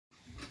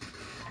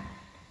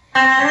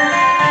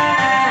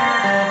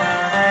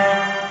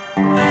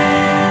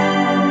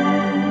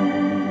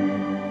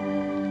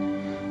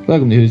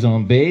Welcome to Who's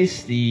on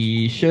Bass,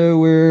 the show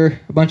where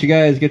a bunch of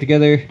guys get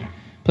together,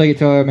 play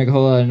guitar, make a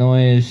whole lot of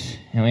noise,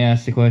 and we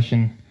ask the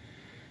question,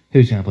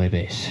 who's going to play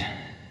bass?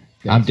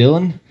 I'm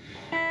Dylan.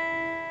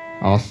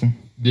 Austin.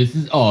 This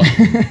is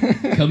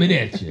Austin, coming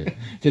at you.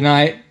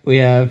 Tonight, we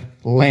have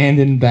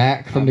Landon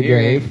back from the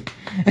grave.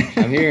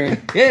 I'm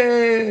here.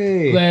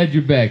 Yay! Glad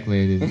you're back,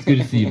 Landon. It's good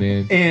to see you,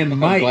 man. And I'm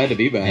Mike. glad to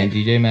be back. And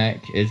DJ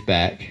Mac is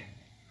back.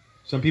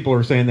 Some people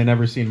were saying they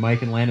never seen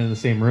Mike and Landon in the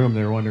same room.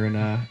 They were wondering,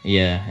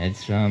 Yeah,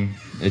 it's a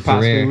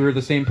possibly rare, we were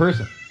the same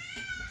person.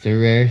 it's a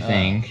rare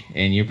thing,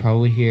 and you're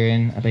probably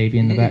hearing a baby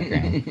in the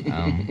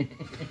background.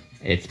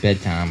 It's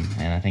bedtime,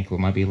 and I think we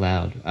might be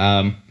loud.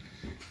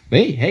 But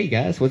hey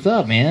guys, what's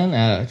up, man?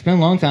 It's been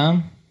a long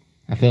time,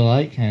 I feel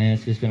like, and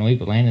it's just been a week,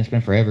 but Landon, it's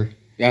been forever.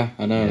 Yeah,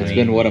 I know. It's I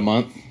been, mean, what, a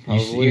month?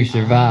 Probably. You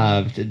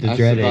survived the I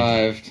dreaded.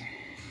 survived.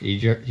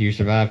 You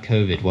survived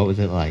COVID. What was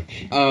it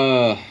like?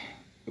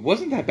 It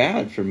wasn't that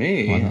bad for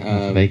me.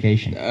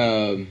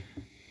 Vacation.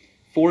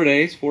 4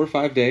 days, 4 or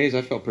 5 days,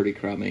 I felt pretty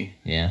crummy.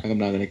 Yeah. Like I'm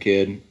not even a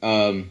kid.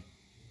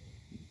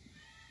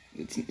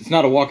 It's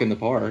not a walk in the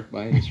park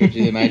by any stretch of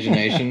the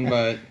imagination,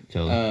 but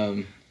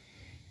Totally.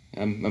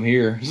 I'm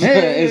here.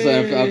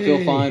 Hey! I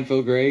feel fine,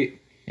 feel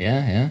great.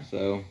 Yeah.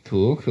 So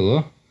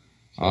Cool.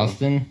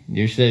 Austin,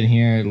 you're sitting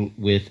here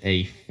with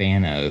a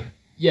Fano.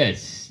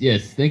 Yes.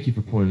 Thank you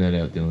for pointing that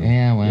out, Dylan.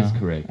 Yeah, well, that's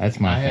correct. that's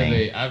my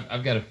thing.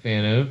 I've got a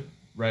Fano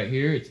right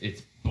here.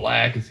 It's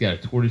black. It's got a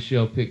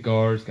tortoiseshell pick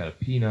guard. It's got a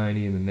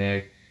P90 in the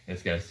neck, and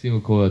it's got a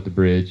single coil at the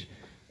bridge.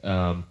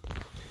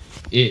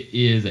 It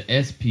is a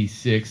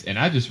SP6, and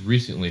I just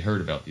recently heard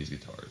about these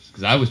guitars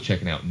because I was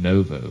checking out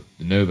the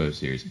Novo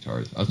series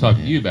guitars. I was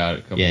talking to you about it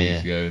a couple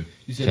weeks ago.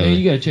 You said, Totally.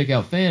 "Man, you got to check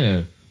out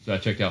Fano." So I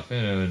checked out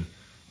Fano, and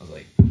I was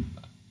like,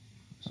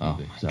 Oh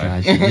my sorry.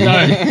 gosh.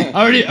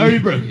 Sorry, I already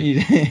broke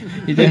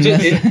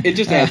it. it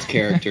just adds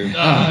character.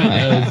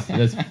 That's right.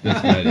 That's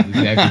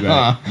exactly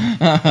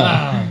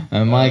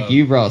right. Mike,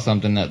 you brought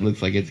something that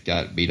looks like it's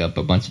got beat up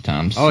a bunch of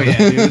times. Oh yeah,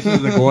 dude, this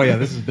is the Goya.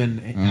 This has been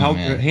man.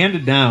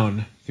 handed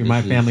down through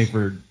my This family is-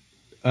 for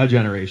a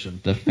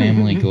generation. The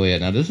family Goya.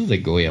 Now, this is a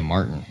Goya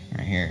Martin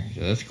right here.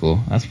 So that's cool.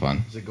 That's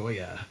fun. It's a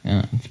Goya.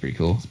 Yeah, that's pretty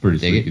cool. It's a pretty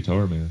Dig sweet it.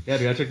 guitar, man. Yeah,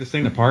 dude, I took this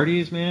thing to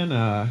parties, man.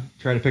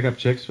 Try to pick up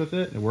chicks with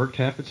it. It worked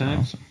half the time.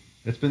 Awesome.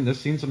 It's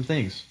seen some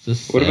things.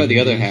 What about the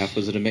other half?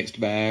 Was it a mixed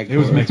bag? It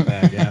was a or- mixed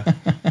bag, yeah.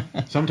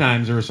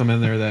 Sometimes there was some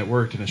in there that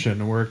worked and it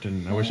shouldn't have worked,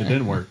 and I wish it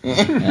didn't work.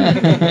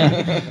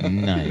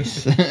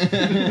 Nice.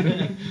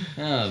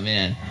 Oh,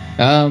 man.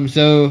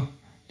 So,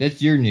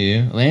 that's your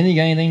new. Landon, you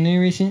got anything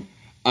new recent?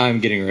 I'm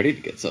getting ready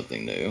to get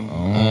something new.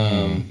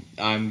 Oh.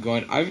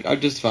 I've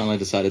just finally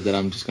decided that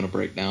I'm just going to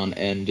break down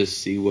and just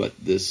see what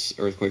this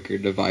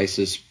Earthquaker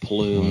Devices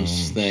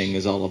plumes thing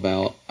is all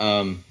about.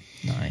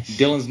 Nice.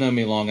 Dylan's known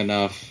me long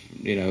enough,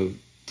 to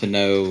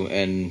know,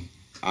 and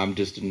I'm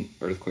just an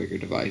Earthquaker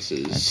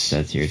Devices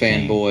That's your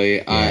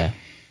fanboy. Yeah.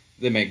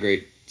 They make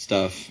great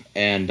stuff,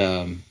 and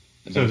I've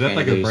So been is a that fan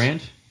like of a theirs.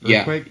 brand? Yeah,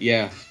 Earthquake?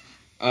 yeah.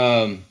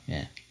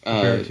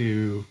 Compared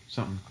to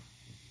something.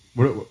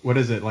 What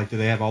is it? Like, do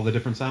they have all the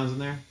different sounds in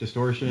there?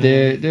 Distortion?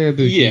 They're a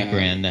boutique Yeah.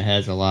 brand that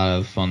has a lot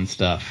of fun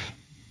stuff.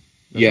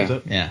 That's Yeah. what's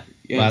up? Yeah.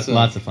 Yeah,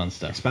 Lots of fun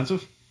stuff.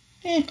 Expensive?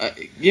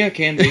 Yeah,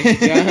 can be.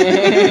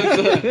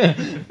 Yeah.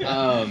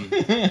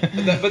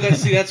 But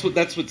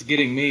that's what's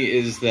getting me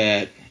is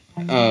that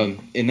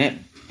in that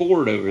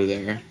board over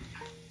there,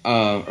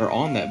 or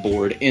on that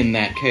board, in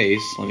that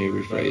case, let me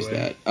rephrase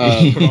that.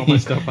 Put all my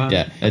stuff on.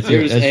 Yeah, that's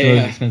There's the a-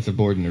 most expensive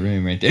board in the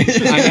room right there.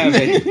 I have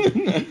it.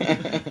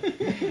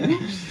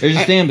 There's a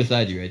stand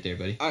beside you right there,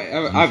 buddy. I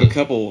have a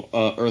couple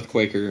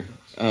Earthquaker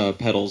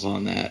pedals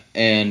on that,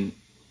 and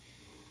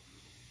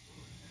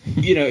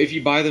if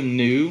you buy them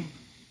new,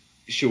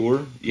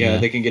 sure, Yeah.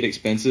 they can get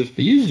expensive.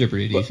 The users are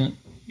pretty decent.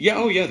 Yeah,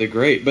 oh yeah, they're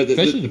great. But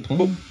Especially the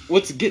Plume.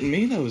 what's getting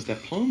me though is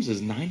that Plumes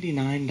is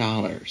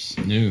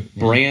 $99, New. Yeah.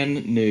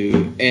 brand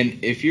new. And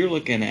if you're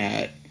looking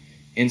at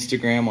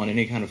Instagram on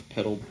any kind of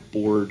pedal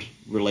board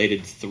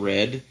related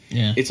thread,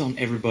 Yeah. it's on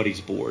everybody's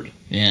board.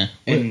 Yeah.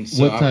 And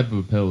so What type of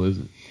a pedal is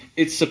it?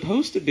 it's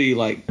supposed to be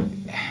like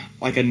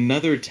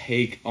another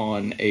take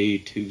on a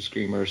Tube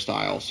Screamer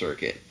style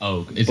circuit.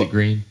 Oh, is it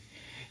green?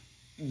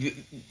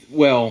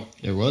 Well,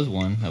 There was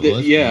one.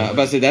 yeah,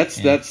 but I say that's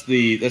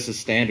the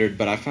standard.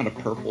 But I found a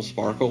purple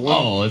sparkle one.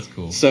 Oh, that's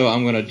cool. So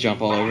I'm gonna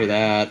jump all over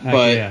that. Heck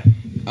But yeah.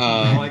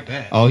 I like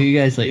that. Oh, you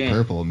guys like Yeah.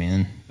 purple,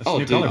 man. That's oh, the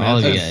new dude, color, man. all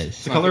of you It's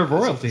guys. the color of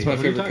royalty. It's my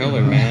What are you favorite talking color,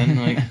 about? man.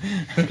 Like,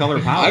 The color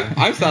of power.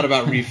 I've thought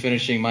about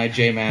refinishing my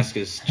J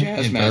Mascis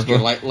Jazzmaster.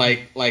 purple?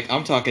 Like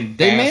I'm talking.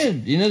 They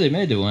bass.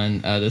 made the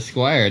one, the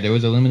Squire. There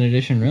was a limited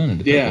edition run of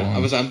the purple Yeah,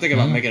 one. I'm thinking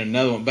about making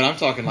another one, but I'm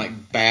talking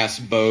like bass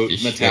boat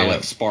Just metallic straight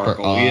up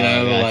sparkle. Oh,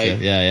 gotcha.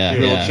 Like yeah,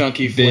 real yeah.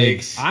 chunky Big.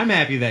 flakes. I'm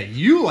happy that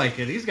you like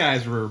it. These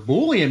guys were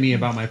bullying me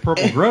about my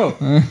purple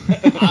growth. I like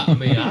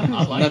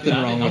Nothing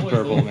that. wrong I with was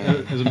purple, looking- man.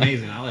 It was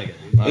amazing. I like it.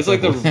 It's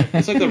like the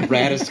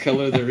raddest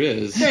color there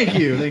is. Thank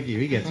you.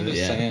 He gets I'm it.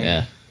 just Yeah, saying.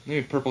 yeah.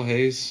 Maybe Purple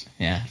Haze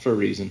Yeah. for a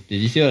reason. Did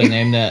you see what I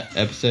named that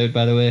episode,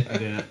 by the way? I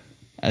didn't.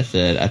 I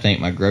said, I think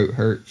my goat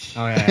hurts.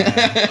 Oh,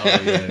 yeah.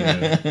 Oh,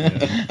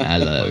 yeah. I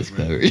love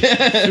Clover.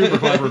 Super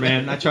clever,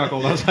 man. I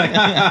chuckled. I was like,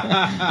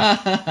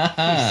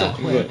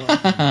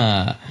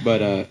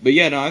 But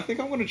yeah, no, I think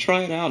I'm going to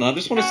try it out. And I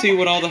just want to see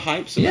what all the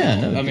hype's about.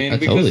 Yeah, no, I mean, I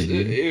because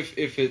totally do.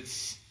 if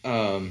it's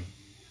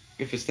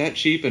that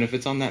cheap and if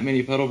it's on that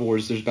many pedal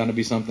boards, there's bound to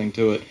be something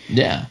to it.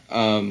 Yeah.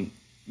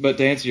 But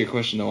to answer your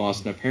question, though,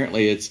 Austin,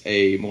 apparently it's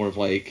a more of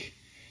like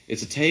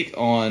it's a take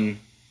on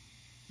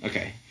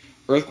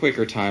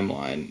Earthquaker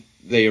timeline.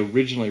 They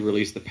originally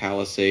released the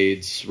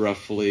Palisades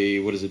roughly,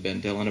 what has it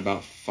been, Dylan,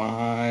 about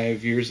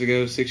 6 years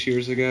ago?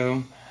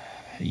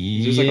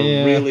 There's like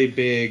a really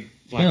big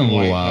black and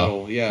white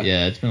pedal.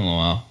 Yeah, it's been a little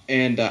while.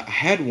 And I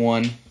had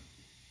one,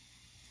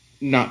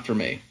 not for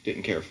me,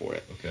 didn't care for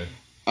it. Okay.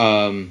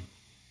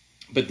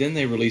 But then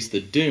they released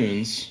the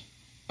Dunes,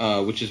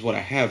 which is what I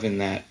have in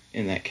that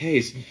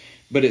case.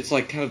 But it's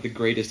like kind of the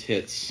greatest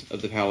hits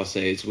of the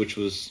Palisades, which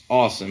was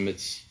awesome.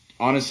 It's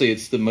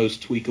the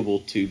most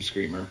tweakable tube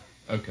screamer.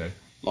 Okay.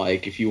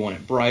 Like if you want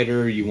it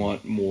brighter, you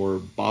want more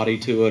body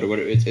to it, or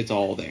whatever, it's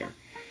all there.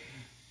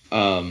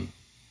 I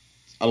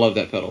love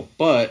that pedal,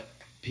 but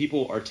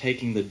people are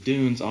taking the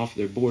Dunes off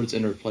their boards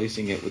and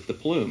replacing it with the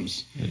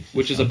Plumes,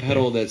 which is a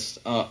pedal that's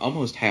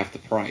almost half the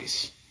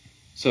price.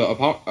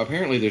 So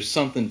apparently there's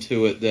something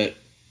to it that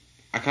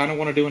I kind of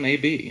want to do an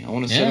A/B. I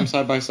want to set them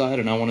side by side,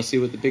 and I want to see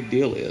what the big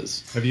deal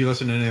is. have you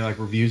listened to any like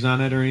reviews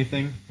on it or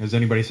anything? Has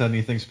anybody said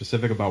anything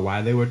specific about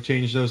why they would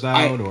change those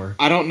out? Or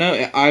I don't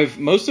know.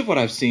 Most of what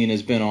I've seen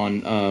has been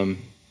on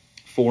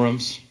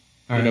forums.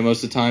 All right.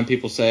 Most of the time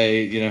people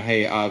say,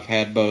 hey, I've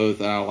had both,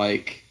 and I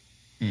like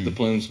the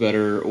Plumes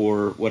better,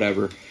 or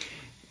whatever.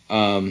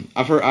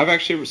 I've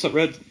actually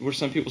read where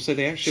some people say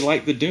they actually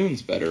like the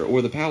Dunes better,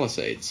 or the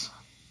Palisades.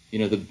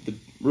 The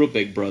real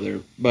big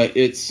brother. But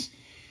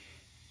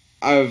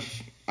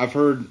I've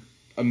heard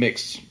a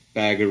mixed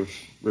bag of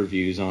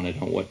reviews on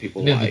it, on what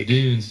people Now, like. the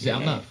Dunes.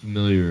 I'm not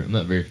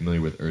very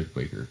familiar with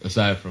Earthquaker.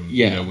 Aside from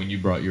when you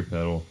brought your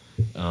pedal,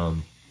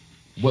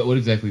 what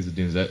exactly is the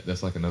Dunes?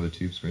 That's like another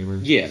tube screamer.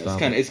 Yeah,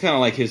 style? it's kind of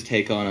like his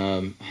take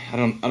on I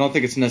don't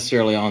think it's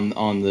necessarily on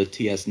the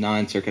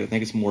TS9 circuit. I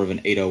think it's more of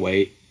an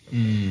 808.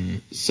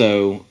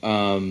 So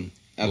I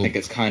think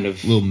it's kind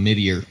of a little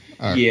midier.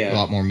 Yeah. A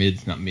lot more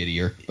mids, not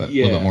midier, but a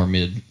little bit more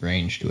mid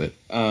range to it.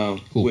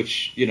 Cool.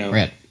 Which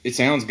Rad. It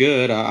sounds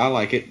good. I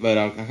like it, but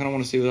I kind of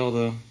want to see what all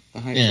the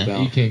hype's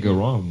about. You can't go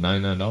wrong with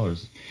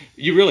 $99.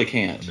 You really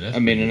can't. I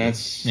mean, pretty and good.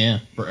 that's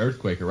For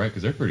Earthquaker, right?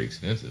 Because they're pretty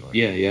expensive.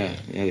 yeah,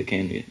 they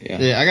can be. Yeah.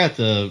 Yeah, I got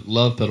the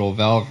Love Pedal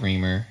Valve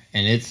Reamer,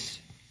 and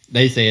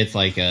they say it's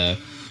like a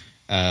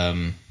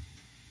TS9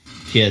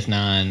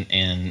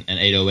 and an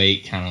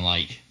 808 kind of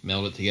like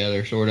melded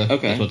together, sort of.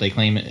 Okay. That's what they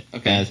claim it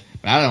Okay. as.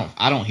 But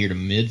I don't hear the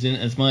mids in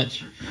it as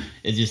much.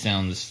 It just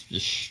sounds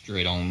just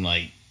straight on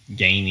like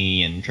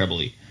gainy and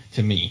trebly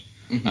to me.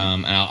 Mm-hmm.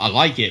 And I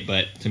like it,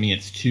 but to me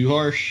it's too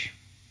harsh.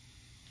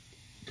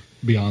 To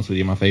be honest with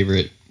you, my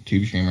favorite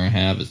tube screamer I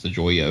have is the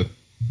Joyo.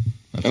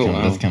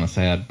 That's kind of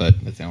sad, but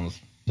it sounds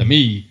to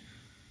me,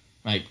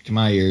 like to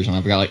my ears, and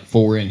I've got like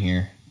 4 in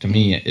here. To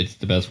me, it's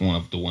the best one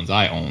of the ones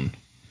I own.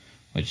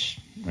 Which,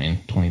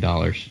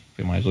 $20 if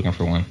anybody's looking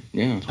for one.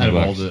 Yeah. Out of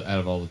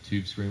 $20. all the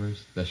tube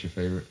screamers, that's your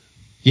favorite.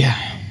 Yeah,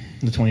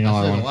 the $20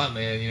 I said one. a lot,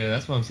 man.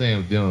 That's what I'm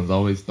saying. Dylan's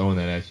always throwing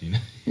that at you.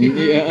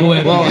 Yeah. Well,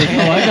 I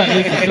got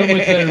this is so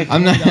much better.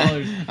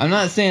 I'm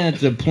not saying that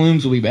the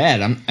Plumes will be bad.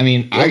 I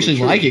actually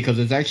true. like it because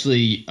it's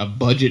actually a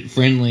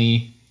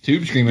budget-friendly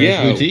tube screamer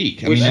Yeah,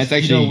 boutique. which That's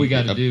actually what we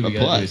got to do. a We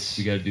got plus.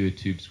 to do a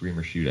tube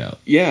screamer shootout.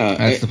 Yeah,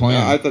 That's the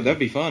plan. I thought that'd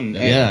be fun.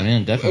 Yeah,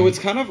 man, definitely. It's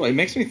kind of like, it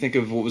makes me think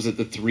of, what was it,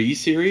 the 3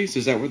 series?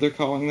 Is that what they're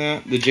calling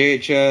that? The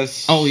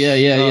JHS? Oh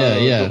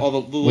yeah. All the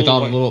With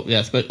all the white- little,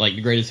 but like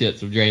the greatest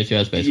hits of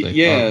JHS, basically.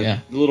 Yeah,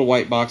 the little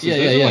white boxes. Yeah,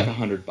 Those yeah, are yeah. like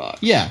 $100.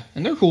 Yeah,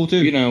 and they're cool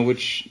too.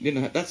 Which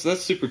that's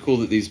super cool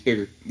that these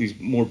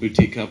more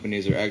boutique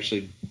companies are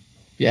actually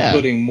yeah,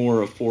 putting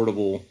more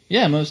affordable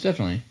yeah, most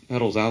definitely.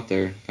 pedals out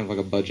there, kind of like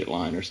a budget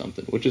line or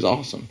something, which is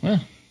awesome. Yeah.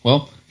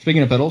 Well,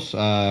 speaking of pedals,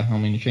 I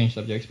don't mean to change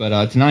subjects,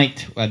 but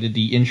tonight I did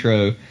the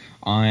intro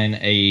on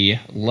a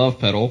Love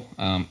pedal,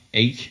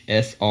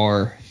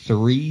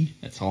 HSR3.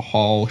 It's a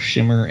Hall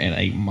Shimmer and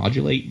a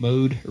Modulate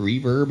mode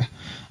reverb.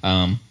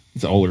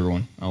 It's an older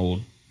one.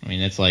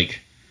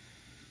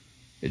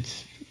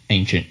 It's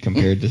ancient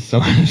compared to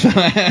some.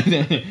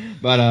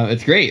 But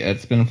it's great.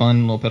 It's been a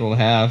fun little pedal to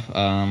have.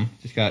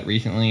 Just got it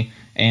recently,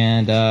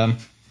 and I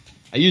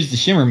used the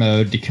shimmer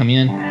mode to come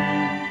in,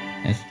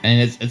 and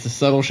it's a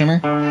subtle shimmer.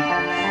 It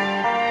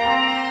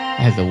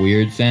has a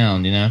weird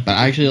sound, but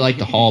I actually like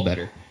the Hall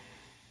better.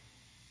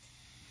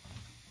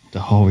 The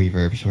Hall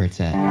reverb is where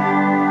it's at.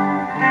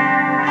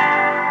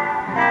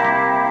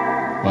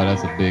 Wow,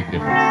 that's a big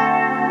difference.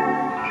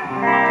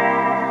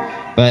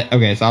 But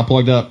okay, so I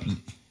plugged up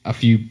a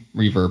few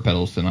reverb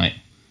pedals tonight.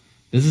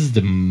 This is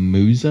the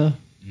Musa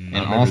in I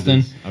remember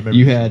Austin. this. I remember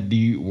You this. had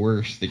the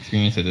worst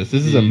experience of this.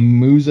 This is a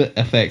Musa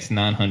FX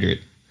 900.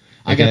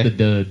 I got the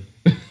dud.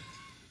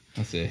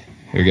 Let's see.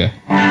 Here we go.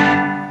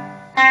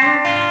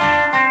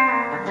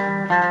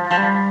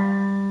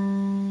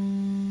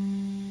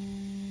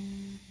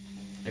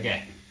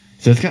 Okay.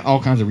 So it's got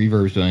all kinds of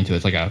reverbs built into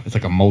it. It's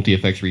like a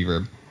multi-effects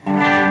reverb.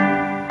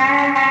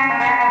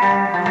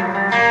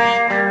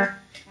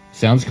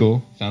 Sounds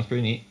cool. Sounds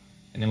pretty neat.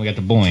 And then we got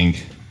the boing.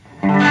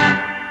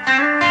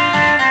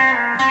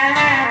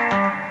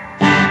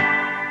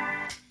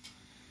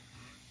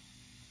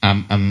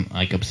 I'm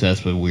like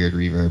obsessed with weird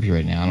reverbs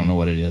right now. I don't know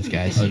what it is,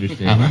 guys. I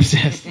understand. I'm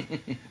obsessed.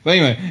 But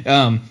anyway,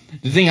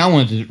 the thing I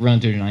wanted to run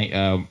through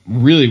tonight,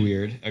 really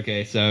weird.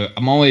 Okay, so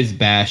I'm always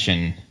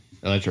bashing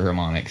electro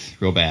harmonics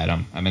real bad.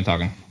 I've been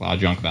talking a lot of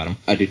junk about them.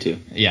 I do too.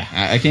 Yeah,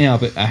 I can't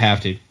help it. I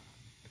have to.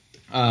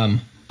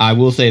 I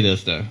will say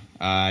this though.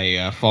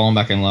 I fallen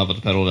back in love with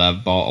the pedal that I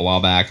bought a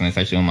while back, and it's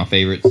actually one of my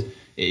favorites.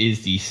 It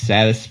is the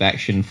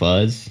Satisfaction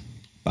Fuzz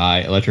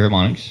by Electro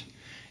Harmonics.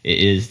 It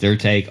is their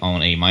take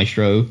on a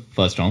Maestro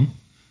fuzz tone,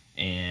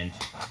 and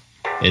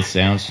it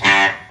sounds. Oh,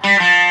 I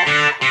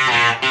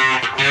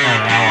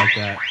like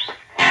that.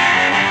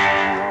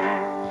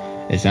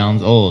 It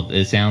sounds old.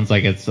 It sounds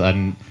like it's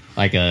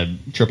like a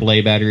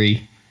AAA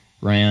battery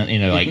ran,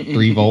 like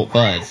 3-volt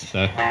fuzz.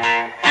 So.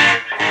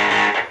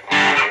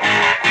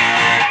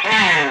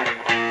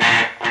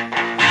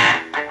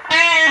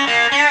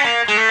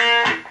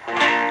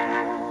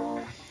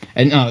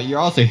 And you're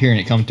also hearing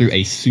it come through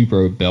a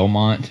Super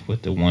Belmont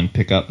with the one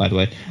pickup, by the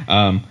way.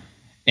 And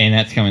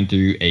that's coming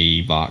through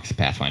a Vox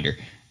Pathfinder.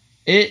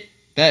 That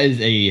is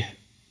a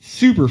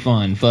super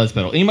fun fuzz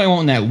pedal. Anybody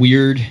wanting that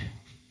weird,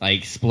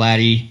 like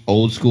splatty,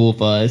 old school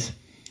fuzz?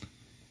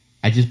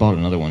 I just bought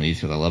another one of these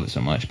because I love it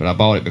so much. But I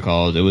bought it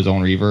because it was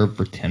on Reverb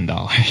for $10.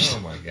 Oh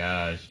my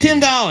gosh.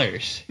 $10!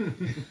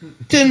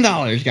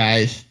 $10,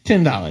 guys.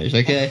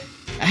 $10, okay?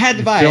 I had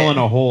to buy Filling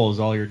it. a hole is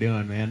all you're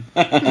doing, man.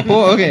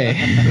 Well, okay.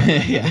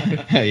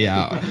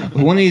 yeah.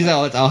 One of these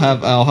outlets, I'll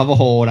have a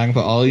hole and I can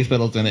put all these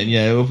pedals in it, and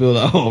yeah, it will fill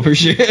the hole for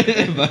sure.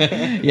 But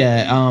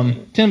yeah,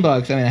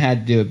 $10. I mean, I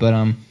had to do it, but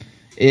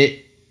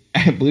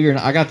believe it or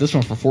not, I got this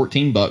one for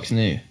 $14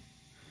 new,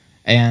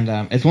 and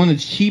it's one of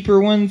the cheaper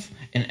ones.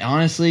 And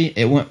honestly,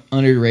 it went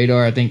under the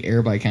radar. I think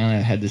everybody kind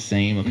of had the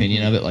same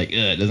opinion of it. Like,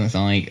 it doesn't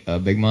sound like a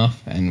Big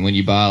Muff. And when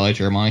you buy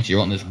electro harmonics, you're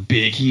wanting this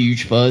big,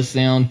 huge fuzz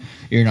sound.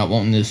 You're not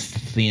wanting this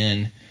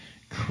thin,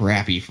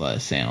 crappy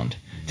fuzz sound.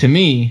 To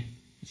me,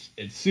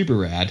 it's super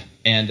rad.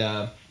 And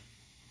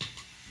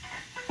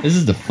this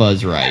is the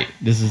Fuzz Right.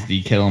 This is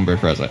the Kettle and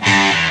Bird Fuzz Right.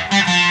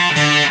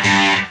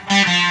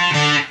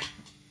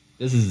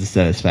 This is the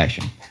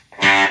Satisfaction.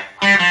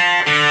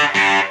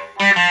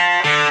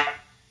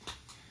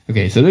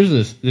 Okay, so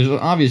there's an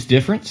obvious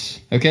difference,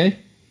 okay?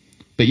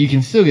 But you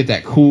can still get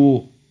that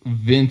cool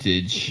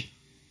vintage,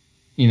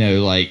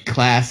 like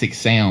classic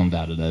sound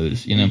out of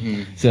those,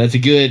 Mm-hmm. So that's a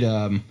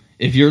good,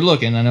 if you're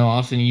looking, I know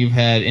Austin, you've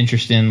had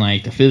interest in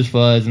like the Fizz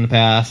Fuzz in the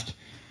past.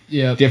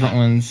 Yeah. Different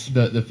ones.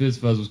 The Fizz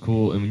Fuzz was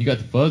cool, and when you got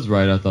the Fuzz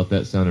Right, I thought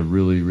that sounded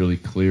really, really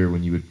clear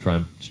when you would try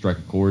and strike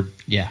a chord.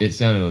 Yeah. It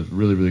sounded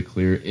really, really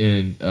clear.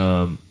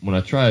 And when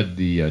I tried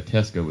the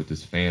Tesco with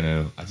this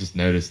Fano, I just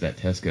noticed that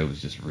Tesco was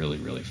just really,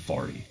 really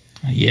farty.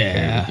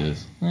 Yeah. Compared with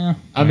this. Well,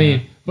 I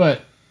mean,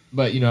 but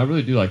I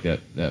really do like that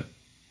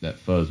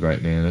Fuzz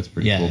Right, man. That's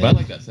pretty cool. But I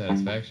like that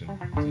Satisfaction.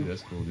 Dude,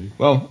 that's cool, dude.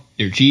 well,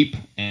 they're cheap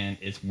and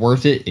it's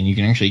worth it, and you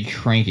can actually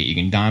crank it. You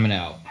can dime it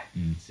out.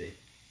 Let's see.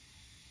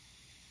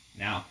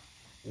 Now,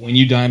 when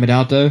you dime it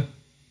out, though,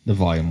 the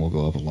volume will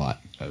go up a lot.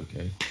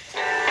 Okay.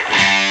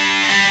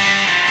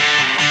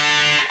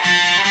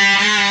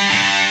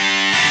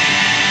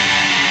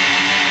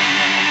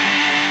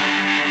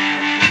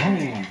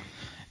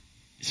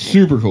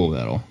 Super cool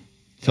pedal.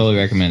 Totally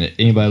recommend it.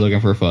 Anybody looking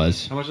for a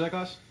fuzz? How much does that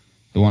cost?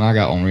 The one I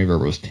got on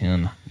Reverb was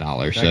 $10.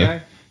 That So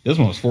guy? this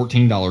one was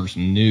 $14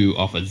 new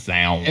off of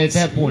Zounds. At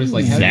that point, it's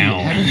like, how do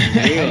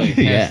you pass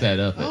Yeah. that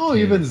up? At Oh, 10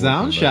 you've been or 14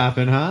 Zound bucks?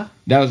 shopping, huh?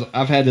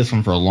 I've had this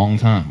one for a long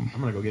time.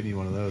 I'm gonna go get me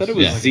one of those. I thought it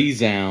was Yeah.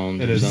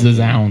 Z-Sound. It or is. something.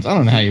 Zounds. I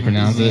don't know how you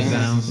pronounce it.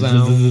 Zounds.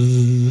 Zound.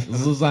 You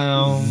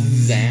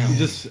Sound.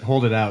 just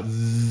hold it out.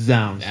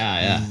 Zound.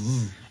 Yeah.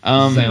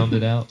 Sound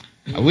it out.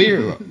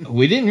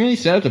 We didn't really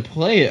set up to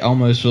play it.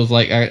 Almost feels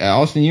like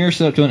Austin, you're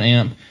set up to an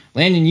amp.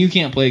 Landon, you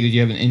can't play because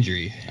you have an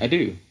injury. I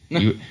do.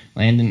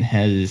 Landon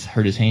has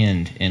hurt his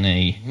hand in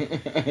a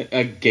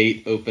A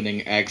gate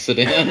opening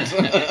accident.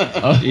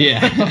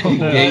 gate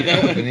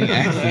opening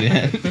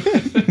accident.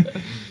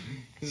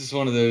 This is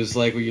one of those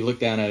like where you look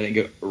down at it and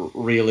go,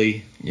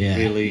 really? Yeah,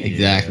 Really?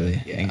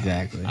 exactly, Yeah.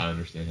 exactly. I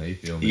understand how you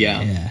feel, man.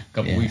 Yeah. Yeah, A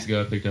couple weeks ago,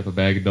 I picked up a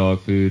bag of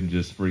dog food and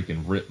just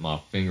freaking ripped my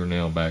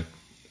fingernail back.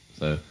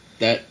 So,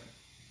 That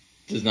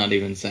does not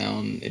even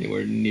sound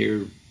anywhere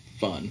near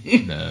fun.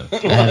 no. I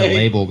had a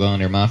label go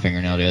under my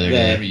fingernail the other I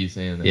day. remember you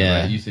saying that.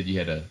 Yeah. Right? You said you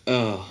had a,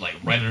 Oh, like,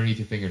 right underneath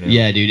your fingernail.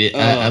 Yeah, dude.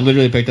 I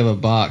literally picked up a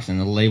box and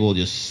the label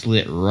just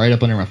slit right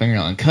up under my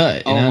fingernail and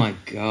cut. oh my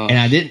god. And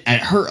I didn't. It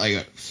hurt like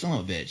a son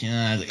of a bitch.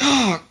 I was like,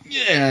 oh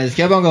yeah. And I just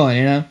kept on going.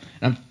 And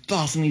I'm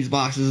tossing these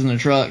boxes in the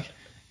truck.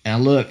 And I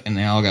look, and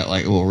they all got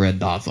like little red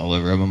dots all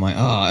over them. I'm like,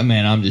 oh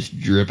man, I'm just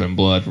dripping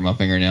blood from my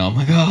fingernail. I'm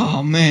like,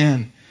 oh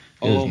man,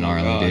 It was Oh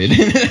my gnarly, gosh.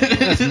 dude.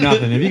 That's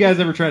nothing. Have you guys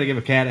ever tried to give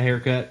a cat a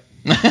haircut?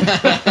 Look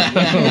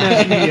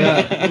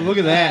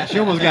at that. She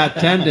almost got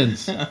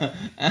tendons.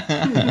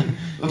 I'm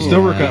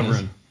still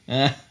recovering.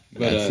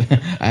 But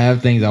I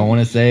have things I want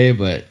to say,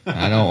 but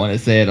I don't want to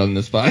say it on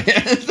this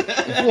podcast.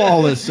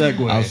 Flawless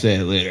segue. I'll say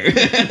it later.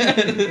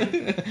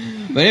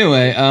 But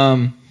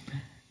anyway,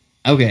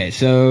 okay,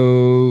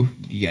 so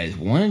you guys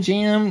want to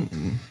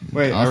jam?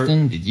 Wait,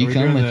 Austin, did you are we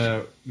come doing with?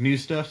 the new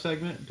stuff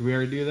segment? Did we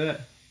already do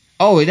that?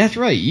 Oh, that's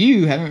right.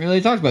 You haven't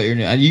really talked about your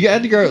new. You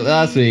got to go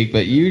last week,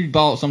 but you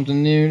bought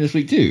something new this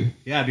week too.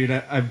 Yeah, dude,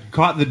 I've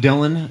caught the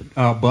Dylan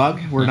bug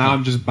where now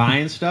I'm just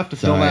buying stuff to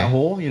fill Sorry. that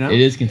hole, you know? It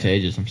is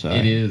contagious. I'm sorry.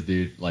 It is,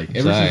 dude. Like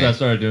ever Sorry. since I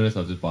started doing this,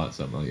 I've just bought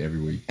something like every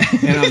week.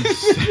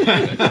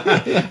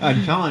 And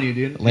I'm telling you,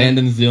 dude.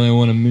 Landon's the only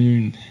one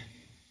immune.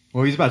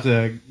 Well, he's about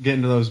to get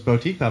into those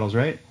boutique pedals,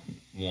 right?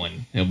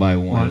 One. He'll buy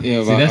one.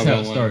 yeah, See, that's how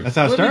about it one. starts. That's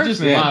how it Let me starts,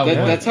 just man. Yeah, buy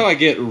one. that's how I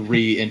get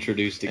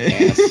reintroduced to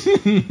gas.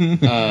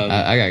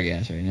 I got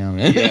gas right now,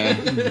 man.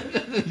 Yeah.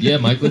 Yeah,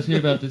 Mike, let's hear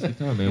about this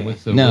guitar, man.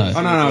 What's so? No. what's-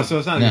 Oh, no, so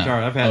it's not a No.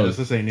 guitar. I've had Oh. this.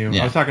 This ain't new.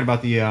 Yeah. I was talking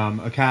about the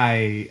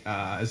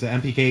Akai, is the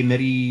MPK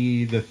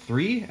MIDI the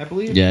 3, I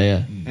believe?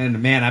 Yeah.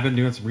 And man, I've been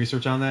doing some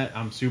research on that.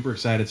 I'm super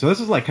excited. So this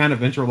is like kind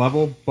of intro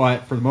level,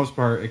 but for the most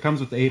part, it comes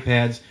with the 8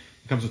 pads.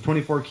 It comes with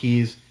 24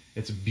 keys.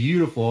 It's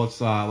beautiful. It's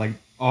like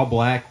all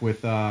black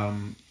with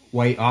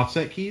white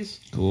offset keys.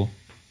 Cool.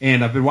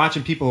 And I've been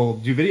watching people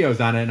do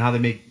videos on it and how they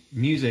make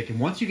music. And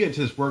once you get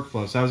into this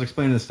workflow, so I was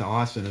explaining this to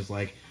Austin, is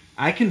like,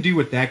 I can do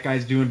what that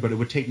guy's doing, but it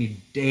would take me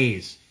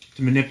days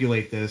to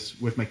manipulate this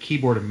with my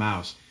keyboard and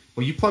mouse.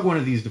 Well, you plug one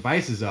of these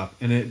devices up,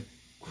 and it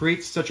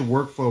creates such a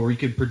workflow where you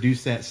could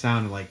produce that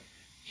sound like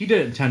he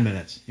did it in 10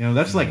 minutes. You know,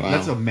 that's like Wow.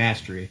 that's a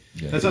mastery.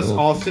 Yeah. That's us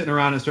all sitting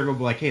around in a circle,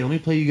 like, hey, let me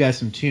play you guys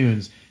some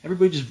tunes.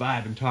 Everybody just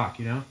vibe and talk.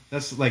 You know,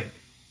 that's like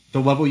the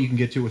level you can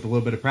get to with a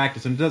little bit of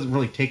practice, and it doesn't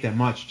really take that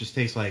much. It just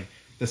takes like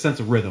the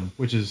sense of rhythm,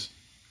 which is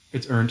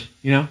it's earned.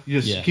 You know, you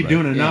just Yeah, keep right.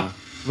 doing it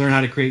enough, learn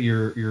how to create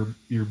your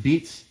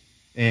beats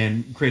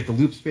and create the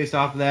loops based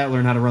off of that.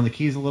 Learn how to run the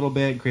keys a little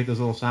bit, create those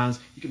little sounds.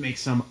 You can make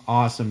some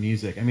awesome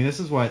music. I mean,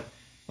 this is what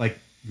like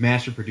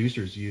master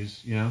producers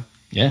use. You know,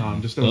 Yeah.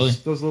 just totally.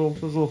 those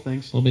little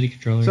things. Little bitty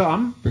controller. So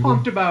I'm Pretty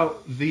pumped cool.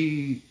 about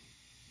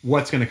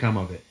what's going to come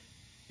of it.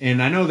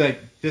 And I know that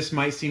this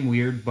might seem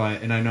weird,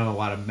 and I know a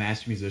lot of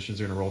master musicians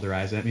are going to roll their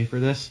eyes at me for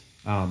this.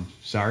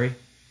 Sorry.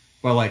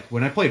 But like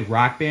when I played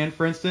Rock Band,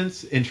 for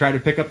instance, and tried to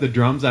pick up the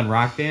drums on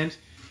Rock Band,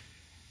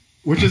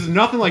 which is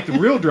nothing like the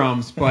real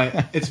drums,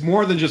 but it's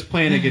more than just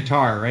playing a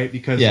guitar, right?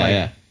 Because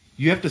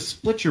you have to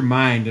split your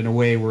mind in a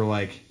way where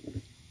like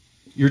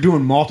you're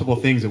doing multiple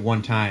things at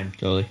one time.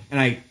 Totally. And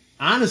I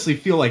honestly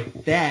feel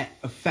like that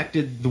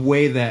affected the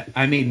way that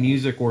I made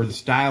music or the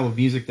style of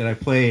music that I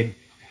played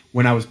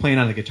when I was playing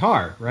on the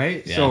guitar,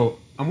 right? Yeah. So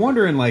I'm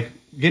wondering, like,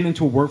 getting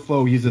into a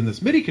workflow using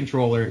this MIDI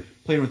controller,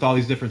 playing with all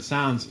these different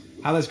sounds,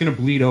 how that's going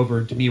to bleed over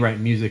into me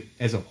writing music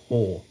as a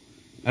whole.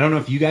 I don't know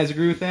if you guys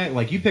agree with that.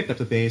 Like, you picked up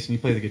the bass and you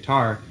play the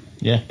guitar.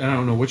 Yeah. I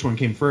don't know which one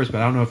came first,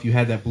 but I don't know if you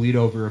had that bleed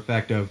over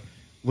effect of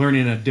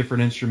learning a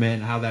different instrument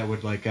and how that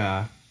would, like,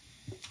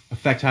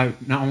 affect how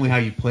not only how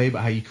you play,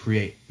 but how you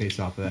create based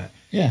off of that.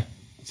 Yeah.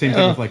 Same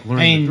thing with like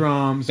learning the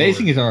drums. Bass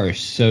and guitar are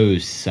so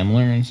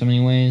similar in so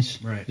many ways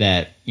Right.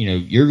 that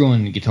you're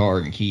going to guitar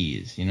and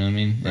keys. You know what I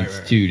mean? Right, It's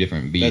right. two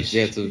different beasts.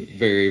 It's a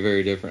very,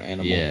 very different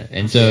animal. Yeah,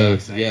 and so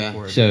Yeah.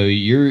 for it. so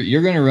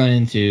you're going to run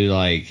into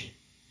like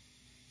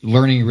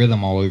learning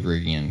rhythm all over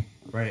again,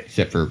 Right.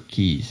 except for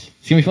keys.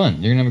 It's gonna be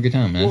fun. You're gonna have a good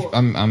time, man. Well,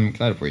 I'm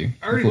excited for you.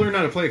 I already Cool. learned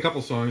how to play a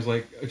couple songs.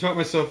 Like I taught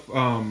myself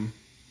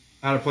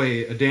how to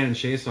play a Dan and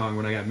Shay song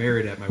when I got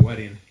married at my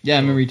wedding. Yeah, I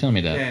remember you telling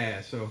me that.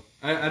 Yeah, so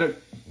I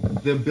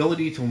don't. The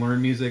ability to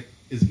learn music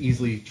is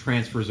easily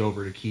transfers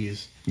over to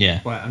keys.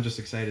 Yeah. But I'm just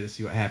excited to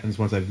see what happens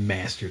once I've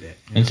mastered it.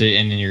 you And know? so,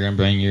 and then you're gonna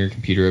bring your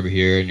computer over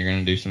here, and you're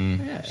gonna do some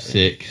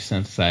sick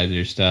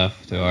synthesizer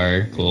stuff to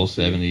our cool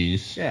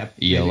 '70s Yeah,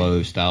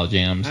 ELO style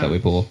jams that we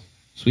pull.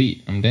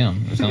 Sweet, I'm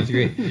down. That sounds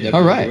great. Definitely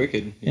All right.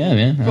 Wicked. Yeah,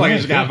 man. I feel All like I right,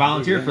 just got cool.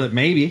 volunteered for it,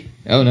 maybe.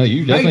 Oh no,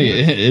 you definitely.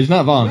 It's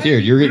not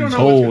volunteered. You're We getting don't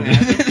know what's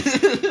told. gonna happen.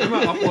 I'm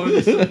gonna upload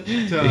this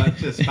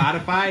to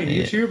Spotify and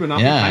YouTube, and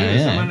I'll Yeah, find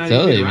yeah, someone I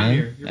totally, get around man.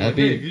 here. You're That'd like,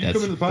 be- hey, you that's-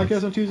 come in the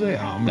podcast on Tuesday? Oh,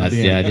 I'm gonna That's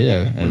be the in,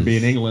 idea. I'm gonna be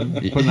in England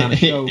putting on a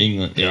show.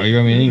 England. Yeah, you're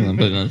gonna be in England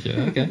putting on a show.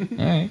 Okay,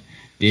 all right.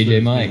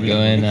 DJ Mike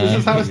going. This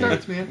is how it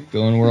starts, man.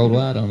 Going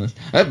worldwide on this.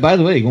 By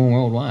the way, going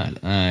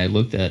worldwide. I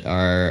looked at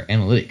our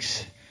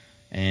analytics,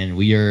 and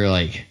we are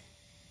like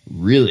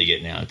really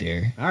getting out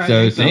there. All right, so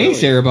thanks,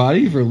 thanks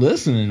everybody for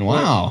listening.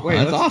 Wow, Wait,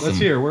 that's let's, awesome. Let's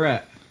hear. We're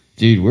at.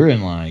 Dude, we're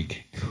in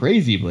like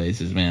crazy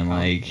places, man.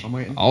 Like I'm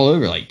waiting. all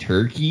over, like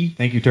Turkey.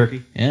 Thank you,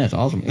 Turkey. Yeah, it's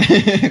awesome.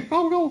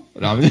 Go.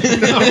 No, I'm-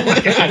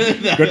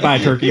 Goodbye,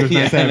 Turkey. It was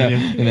nice having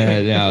you.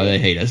 No, they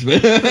hate us.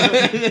 But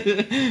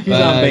He's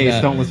on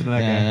base. Don't listen to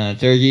that guy.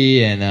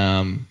 Turkey and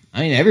I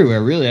mean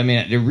everywhere really. I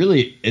mean,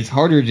 it's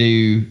harder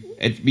to.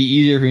 It'd be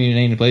easier for me to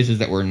name the places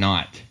that we're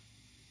not.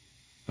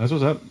 That's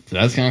what's up. So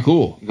that's kind of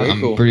cool. Very I'm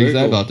cool, pretty very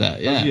excited cool. about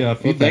that. Yeah. Yeah, Well,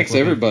 feedback thanks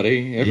looking.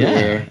 everybody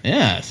everywhere.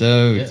 Yeah.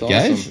 So, That's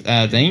guys,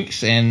 awesome.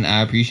 thanks, and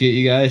I appreciate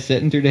you guys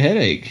sitting through the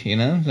headache. You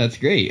know, that's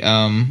great.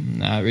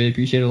 I really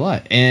appreciate it a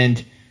lot.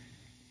 And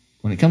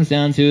when it comes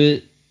down to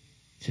it,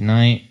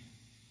 tonight,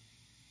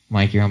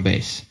 Mike, you're on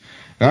bass.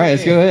 All right,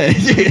 let's go ahead.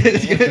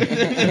 Let's go.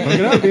 Look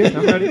it up, dude.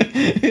 I'm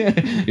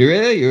ready. You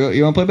ready?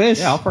 You want to play bass?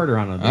 Yeah, I'll fart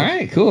around on this. All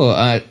right, cool.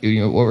 You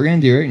know, what we're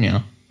gonna do right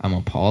now? I'm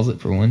gonna pause it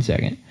for 1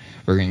 second.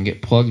 We're gonna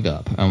get plugged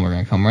up, and we're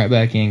gonna come right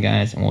back in,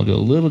 guys, and we'll do a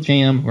little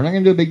jam. We're not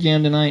gonna do a big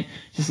jam tonight,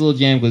 just a little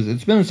jam because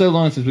it's been so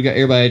long since we got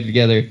everybody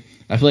together.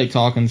 I feel like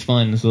talking's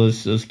fun, so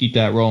let's keep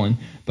that rolling.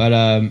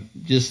 But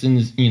just in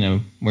this,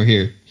 we're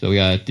here, so we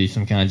gotta do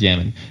some kind of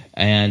jamming.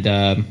 And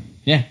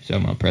yeah, so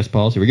I'm gonna press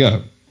pause. Here we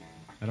go.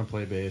 I don't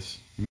play bass.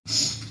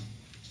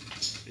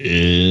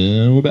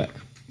 And we're back.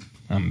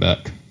 I'm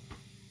back.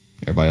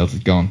 Everybody else is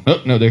gone. Oh,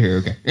 no, they're here.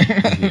 Okay.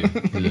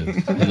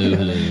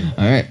 Hello.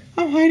 All right.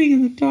 I'm hiding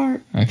in the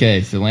dark.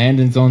 Okay, so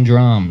Landon's on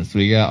drums.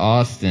 We got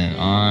Austin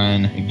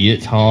on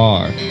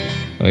guitar.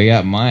 We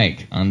got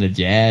Mike on the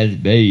jazz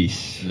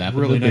bass.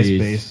 Really nice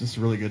bass. It's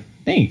really good.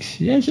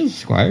 Thanks. Yeah, it's just a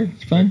Squire.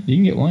 It's fun. You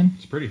can get one.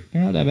 It's pretty.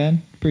 They're not that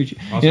bad. Pretty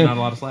cheap. Also, Yeah. not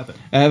allowed to slap it.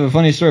 I have a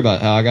funny story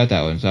about how I got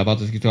that one. So I bought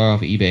this guitar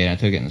off of eBay and I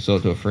took it and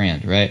sold it to a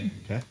friend, right?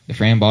 Okay. The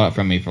friend bought it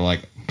from me for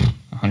like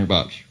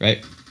 $100,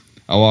 right?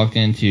 I walked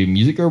into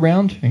Music Go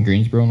Round in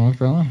Greensboro, North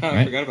Carolina, Oh, I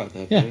right? forgot about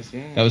that. Yeah. place,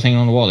 That was hanging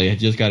on the wall. They had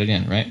just got it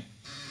in, right?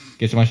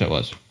 Guess how much that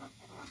was?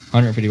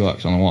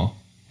 $150 on the wall.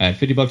 I had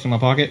 $50 in my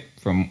pocket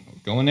from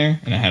going there,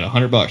 and I had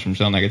 $100 from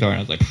selling that guitar. And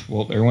I was like,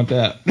 well, there went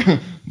that.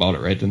 Bought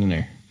it right then and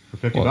there. For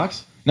 50 Well,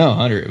 bucks? No,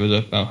 100. It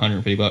was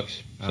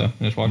 $150. So I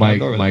just walked out the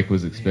door with Mike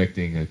was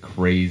expecting a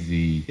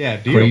crazy, Yeah,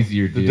 deal.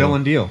 crazier The deal.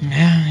 Dylan deal. it.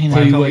 Yeah, you know.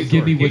 Tell you Tell what, me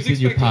give me story. He was what's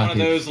in your expecting one of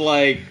pocket. those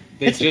like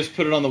they It's- just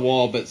put it on the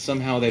wall, but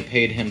somehow they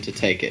paid him to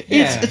take it.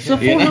 It's a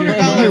Yeah.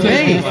 $400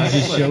 bass.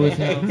 Just show us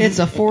how. It's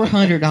a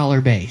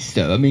 $400 bass.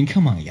 So I mean,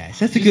 come on, guys.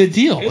 That's a good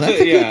deal. It's That's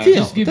a- a yeah. good deal.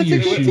 Just give That's me a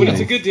your good shoe deal. But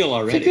it's a good deal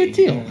already. It's a good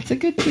deal. It's a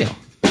good deal.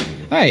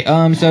 All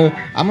right. So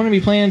I'm gonna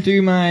be playing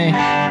through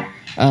my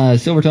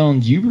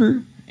Silvertone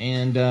Jupiter,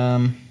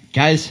 and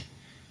guys,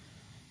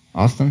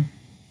 Austin,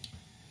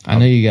 I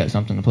know you got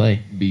something to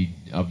play.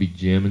 I'll be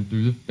jamming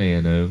through the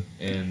Fano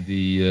and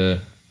the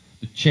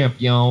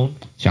Champion.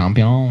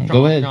 Champion.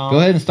 Go ahead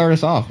and start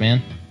us off,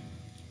 man.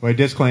 Wait,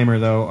 disclaimer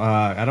though,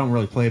 I don't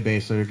really play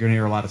bass, so you're gonna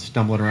hear a lot of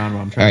stumbling around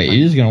while I'm All trying right, to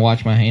you're just gonna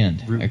watch my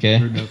hand, root, okay?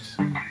 root notes.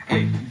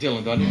 Hey,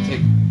 Dylan, do I need to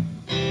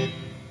take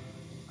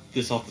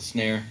this off the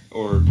snare,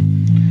 or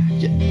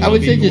I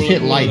would say just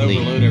hit will it lightly.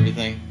 overload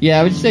everything? Yeah,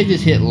 I would say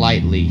just hit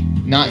lightly,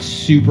 not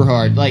super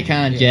hard, like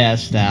kind of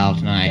jazz style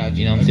tonight. Gotcha.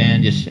 You know what I'm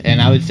saying? Just,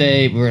 and I would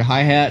say we're at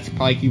hi hats,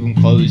 probably keep them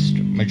closed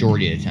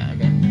majority of the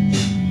time,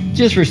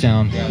 just for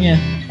sound. Gotcha.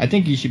 Yeah, I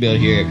think you should be able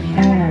to hear it.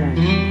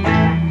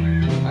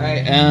 All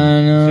right,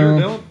 Sarah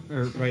and Dylan?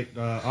 Or, wait,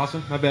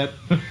 Austin, my bad.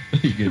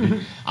 You good,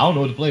 dude? I don't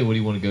know what to play. What do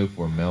you want to go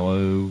for?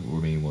 Mellow or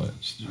I mean what?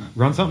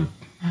 Run something.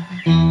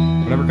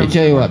 Whatever I comes.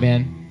 tell you what,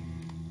 man.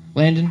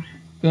 Landon,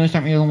 you want to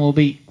start me on a little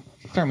beat?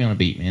 Start me on a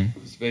beat, man.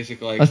 It's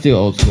basically like Let's do it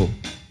old school.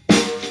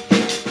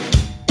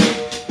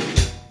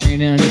 Bring it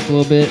down just a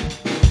little bit.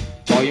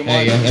 volume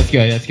There you go. wise. That's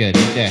good. That's good.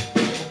 Right there.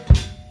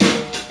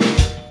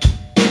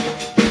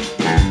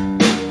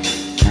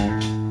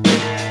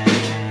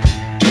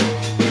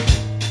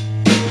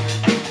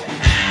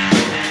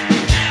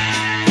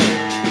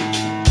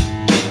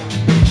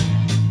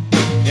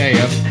 There you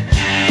go.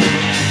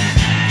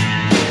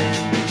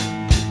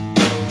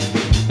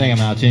 I think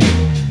I'm out of tune.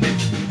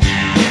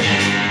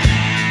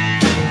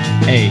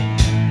 Hey.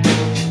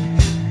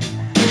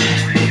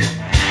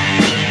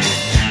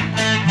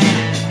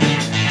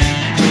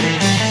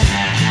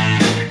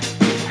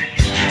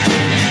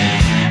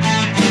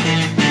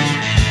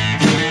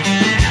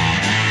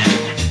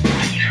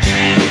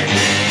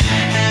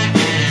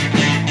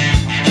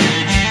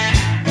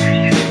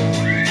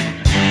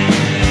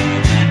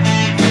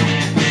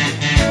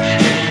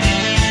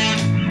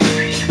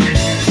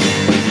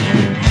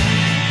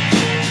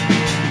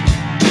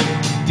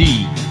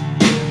 D.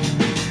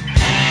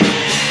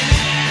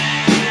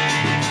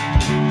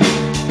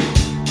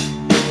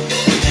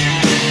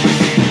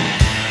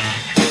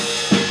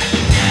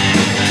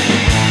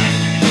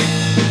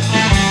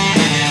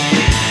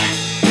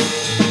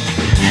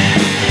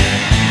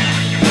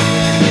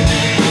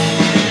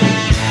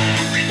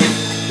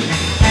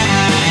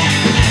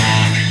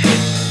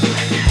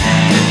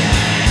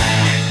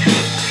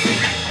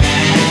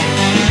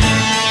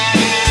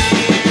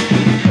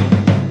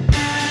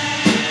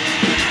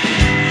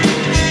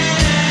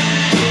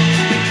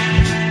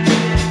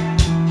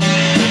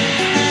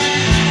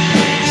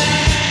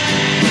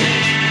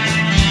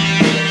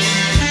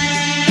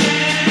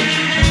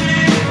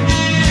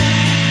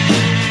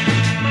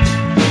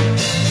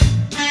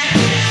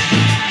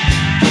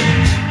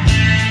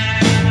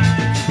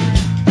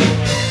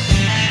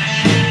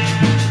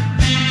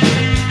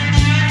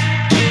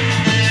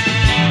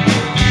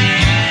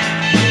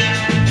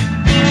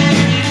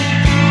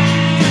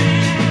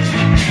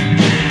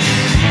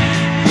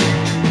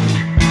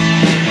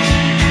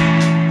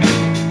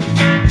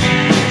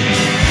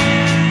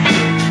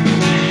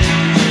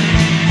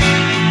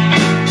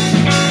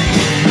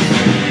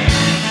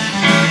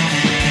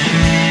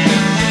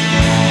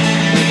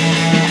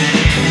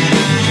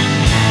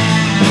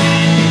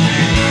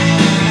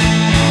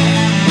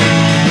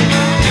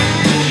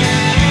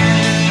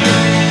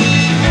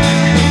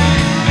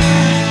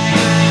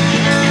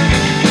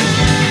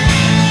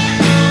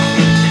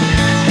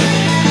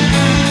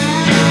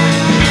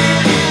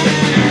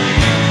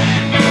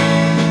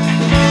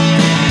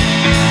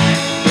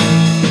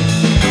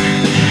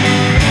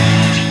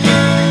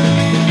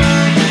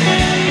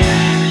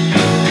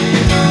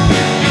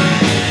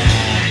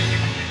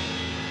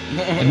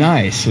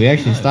 Nice. We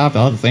actually stopped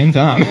all at the same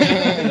time.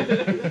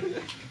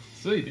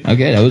 Sweet. Dude.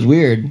 Okay, that was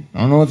weird.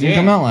 I don't know what's gonna Yeah.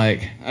 come out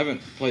like. I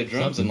haven't played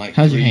drums in like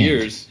How's your 3 hands?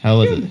 years. How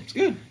was it? It's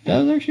good. That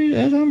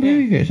sounded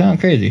pretty good. It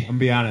sounded crazy. I'm gonna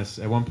be honest.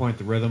 At one point,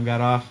 the rhythm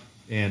got off,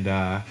 and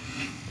I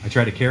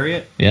tried to carry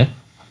it, Yeah.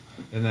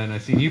 and then I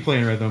seen you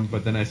playing rhythm,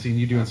 but then I seen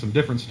you doing some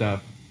different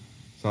stuff.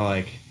 So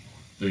like,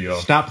 There you go.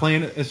 stop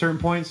playing at certain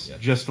points Yeah.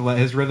 just to let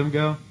his rhythm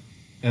go,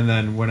 and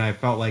then when I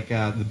felt like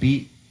the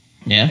beat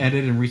Yeah.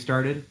 ended and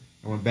restarted,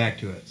 I went back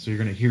to it. So you're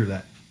gonna hear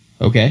that.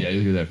 Okay. Yeah,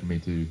 you'll hear that from me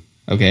too.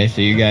 Okay.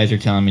 So you guys are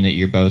telling me that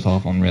you're both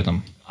off on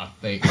rhythm. I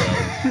think so.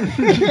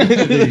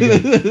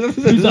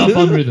 Who's off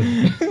on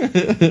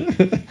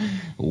rhythm?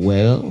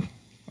 Well.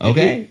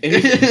 Okay.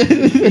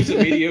 He's a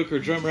mediocre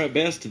drummer at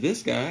best to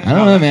this guy. I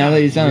don't know, man. I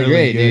thought you sounded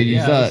really great, good. dude. You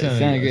Yeah,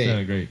 sounded it great.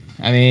 sounded great.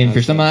 I mean,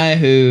 for somebody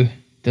who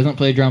doesn't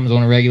play drums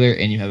on a regular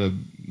and you have a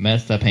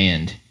messed up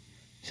hand,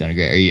 sounded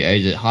great.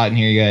 Is it hot in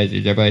here, you guys?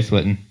 Is everybody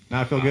sweating?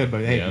 Now I feel good,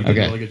 but hey, Yeah. you did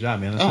Okay. a really good job,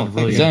 man. That Oh, sounded thank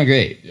really It you. sounded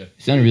great. Yeah. It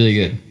sounded really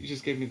good. You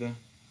just gave me the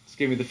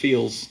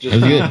feels. That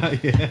was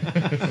good. good.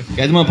 yeah. You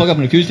guys want to plug up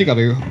an acoustic? I'll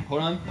be here.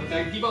 Hold on. One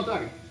second. Keep on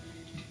talking.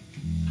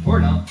 Or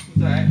no.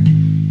 It's alright.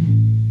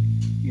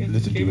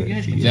 Listen to it.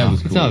 That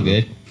was It's cool. all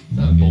good. It's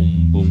all good.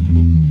 Boom, boom,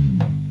 boom.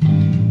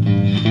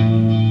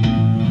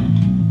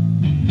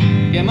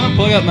 Yeah, I'm gonna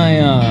plug up my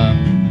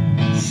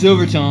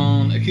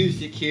Silvertone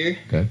acoustic here.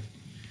 Okay.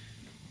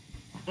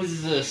 This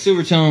is a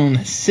Silvertone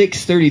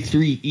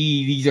 633E.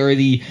 These are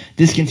the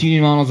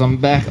discontinued models. I'm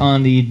back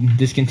on the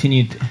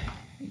discontinued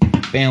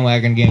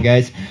bandwagon again,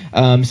 guys.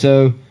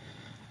 So,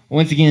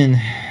 once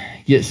again,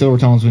 get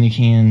Silvertones when you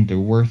can. They're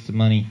worth the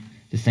money.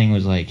 This thing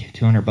was like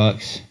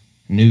 $200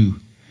 new,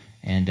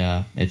 and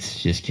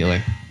it's just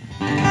killer.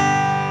 Yeah.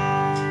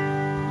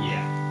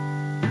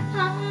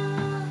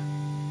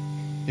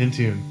 In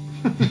tune.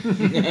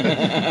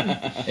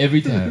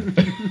 Every time.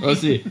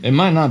 Let's see. It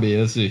might not be.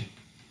 Let's see.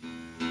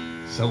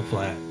 So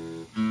flat.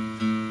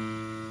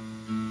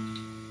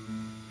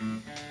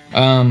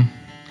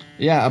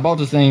 Yeah, I bought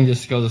this thing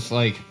just because it's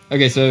like,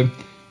 okay, so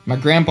my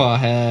grandpa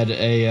had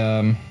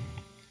a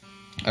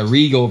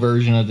Regal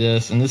version of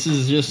this, and this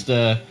is just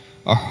a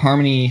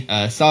Harmony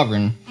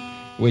Sovereign,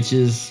 which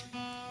is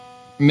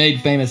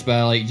made famous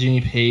by like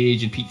Jimmy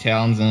Page and Pete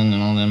Townsend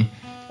and all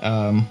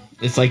them.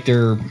 It's like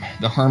the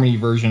Harmony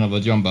version of a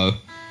jumbo,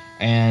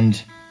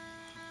 and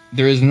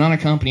there is not a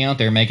company out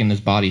there making this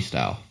body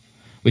style,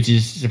 which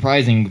is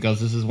surprising because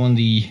this is one of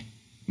the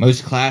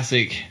most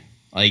classic,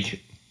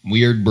 like,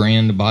 weird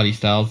brand body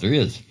styles there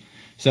is.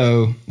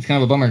 So it's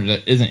kind of a bummer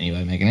that isn't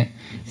anybody making it.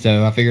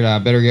 So I figured I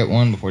better get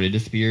one before they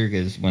disappear,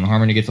 because when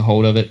Harmony gets a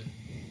hold of it,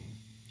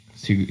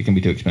 it can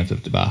be too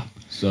expensive to buy.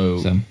 So,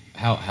 So-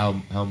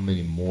 how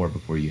many more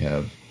before you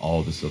have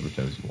all the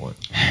Silvertones you want?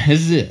 This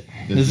is it.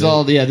 This This is is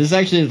all. Yeah, this is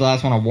actually the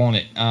last one I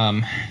wanted.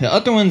 The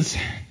other ones,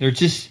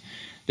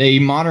 they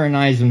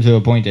modernized them to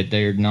a point that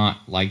they're not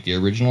like the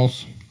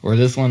originals. Or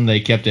this one, they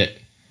kept it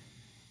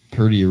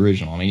pretty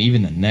original. I mean,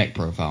 even the neck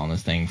profile on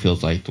this thing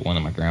feels like the one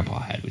that my grandpa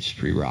had, which is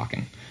pretty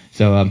rocking.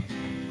 So,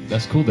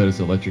 That's cool that it's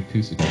electric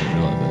acoustic. I didn't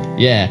realize that.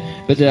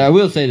 yeah. But I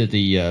will say that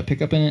the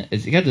pickup in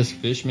it got this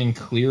Fishman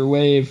clear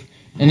wave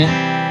in it.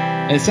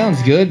 And it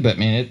sounds good, but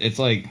man, it's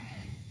like,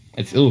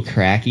 it's a little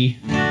cracky.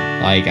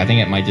 Like, I think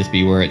it might just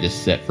be where it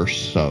just set for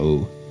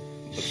so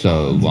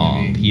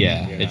long.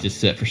 Yeah, it just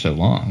set for so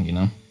long, you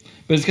know.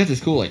 But it's got this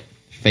cool like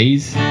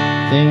phase thing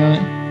on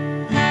it.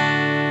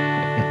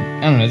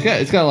 I don't know.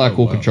 It's got a lot of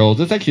cool wow. controls.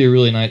 It's actually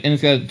really nice, and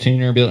it's got a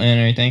tuner built in and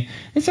everything.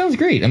 It sounds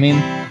great. I mean,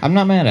 I'm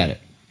not mad at it.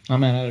 Not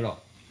mad at it at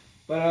all.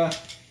 But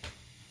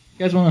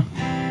you guys want to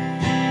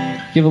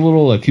give a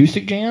little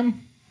acoustic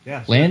jam?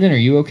 Yeah. Landon, are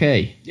you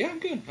okay? Yeah, I'm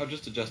good. I'm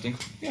just adjusting.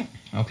 Yeah.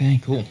 Okay,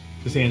 cool.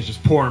 This hand's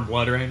just pouring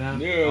blood right now.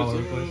 Yeah, all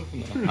over the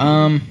place.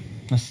 no.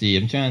 Let's see.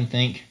 I'm trying to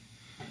think.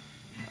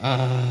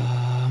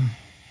 Trying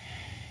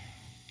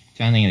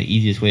to think of the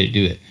easiest way to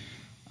do it.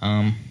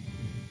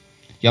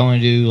 Y'all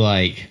want to do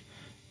like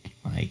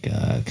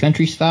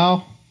country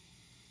style?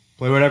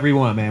 Play whatever you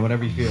want, man.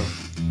 Whatever you feel.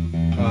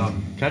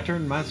 Can I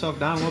turn myself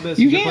down a little bit?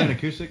 You Since you're can. playing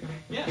acoustic.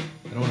 Yeah.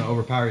 I don't want to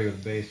overpower you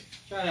with the bass.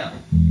 Try it out.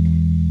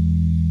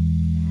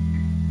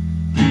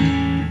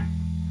 I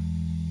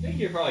think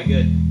you're probably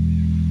good.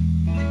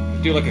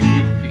 You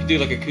could do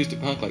like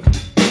acoustic punk, like.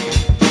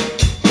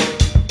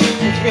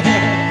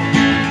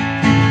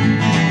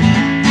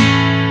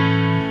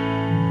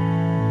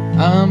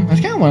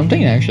 That's kind of what I'm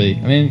thinking, actually.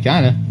 I mean,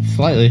 kind of,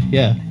 slightly,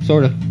 yeah,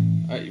 sort of.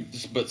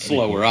 But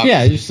slower. Yeah,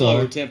 Obviously. just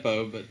slower.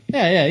 tempo. But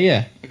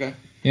Yeah. okay.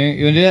 You want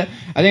to do that?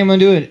 I think I'm gonna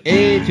do an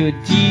A to a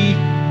G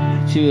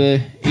to a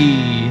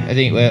E. I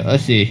think. Well,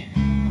 let's see.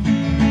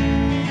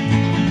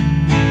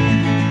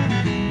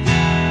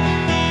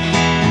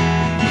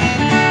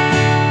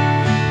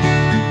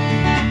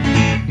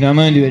 Now I'm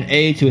gonna do an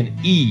A to an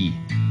E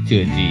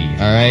to a D.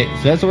 All right.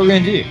 So that's what we're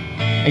gonna do.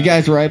 And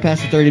guys, we're right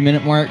past the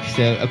 30-minute mark.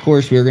 So of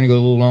course we're gonna go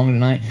a little longer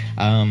tonight.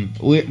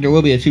 There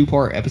will be a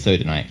 2-part episode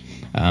tonight.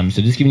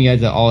 So just giving you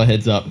guys all a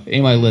heads up.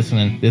 Anybody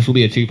listening, this will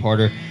be a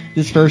 2-parter.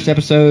 This first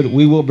episode,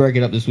 we will break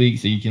it up this week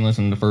so you can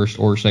listen to the first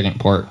or second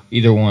part,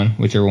 either one,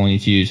 whichever one you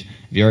choose.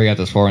 If you already got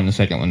this far in the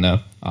second one, though,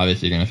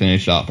 obviously you're going to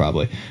finish it off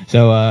probably.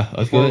 So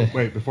let's go.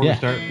 Before Yeah. we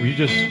start, will you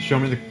just show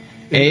me the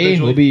A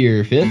individually? will be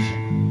your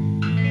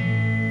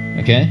 5th.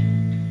 Okay.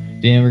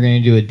 Then we're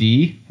going to do a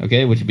D,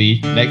 okay, which will be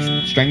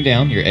next string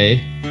down, your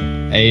A.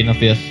 A in the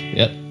 5th.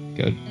 Yep,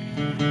 good.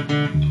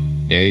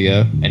 There you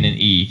go. And then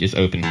E, just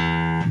open.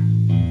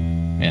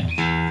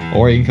 Yeah.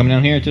 Or you can come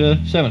down here to the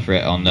 7th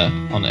fret on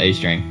the A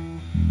string.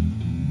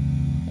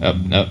 Up,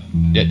 nope.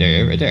 Yeah,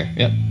 there, right there.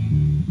 Yep.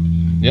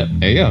 Yep,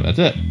 there you go. That's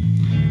it.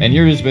 And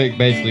you're just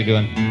basically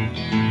doing.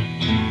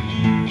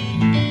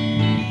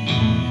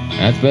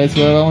 That's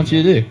basically what I want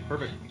you to do.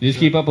 Perfect. You just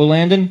keep up with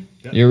Landon,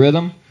 Yep. your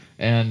rhythm,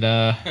 and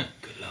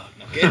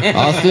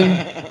Austin.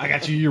 I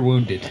got you. You're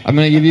wounded. I'm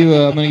gonna give you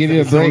a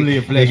It's only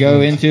a break flesh to go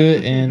wound. into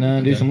it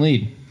and do some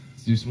lead.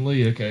 Let's do some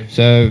lead, okay.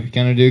 So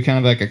gonna do kind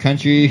of like a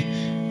country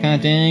kind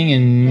of thing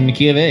in the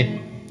key of A.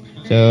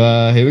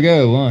 So here we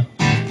go.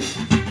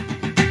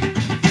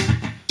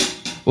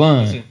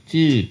 1,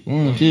 2,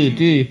 1, 2,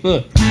 3,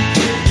 4.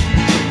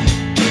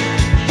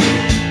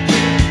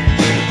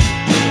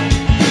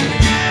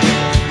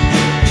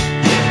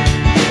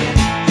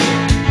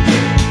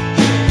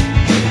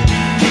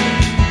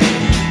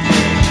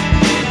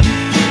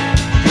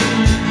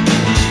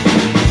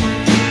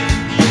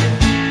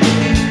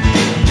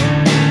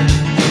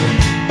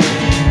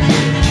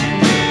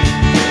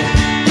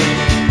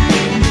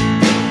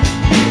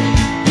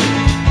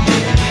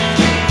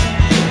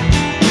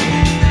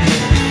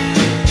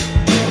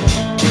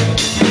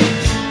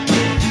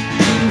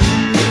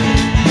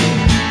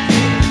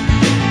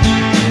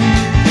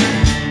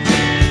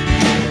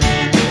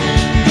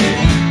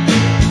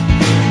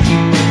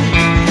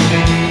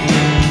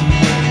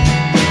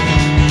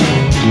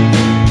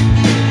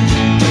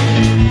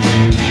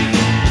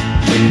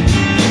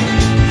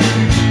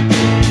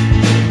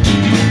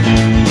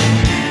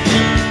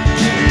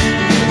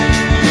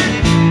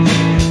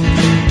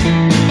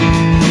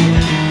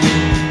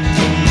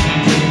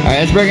 All right,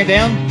 let's break it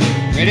down.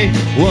 Ready?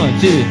 1,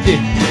 2,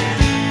 3.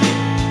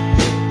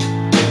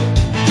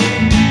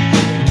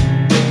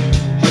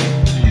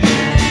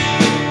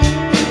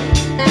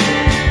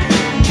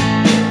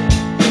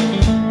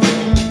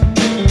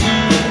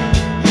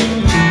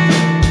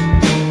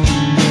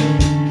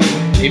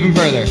 Even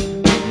further.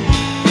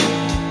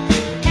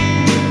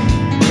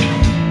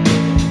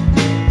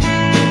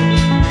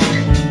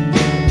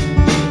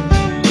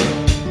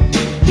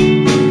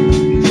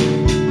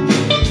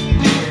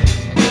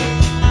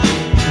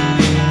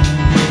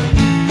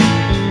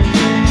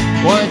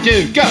 One,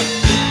 two, go.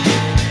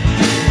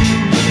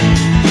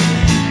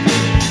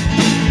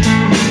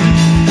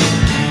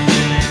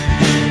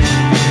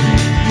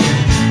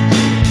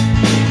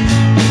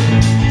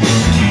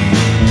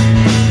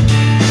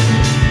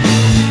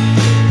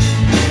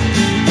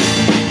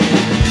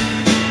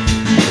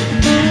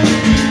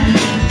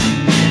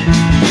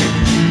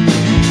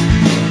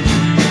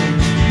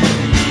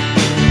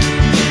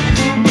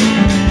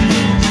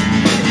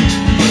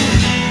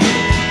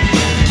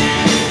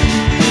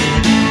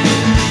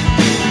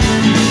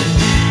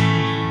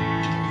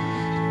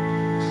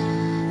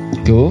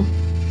 Cool.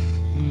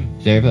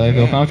 Does everybody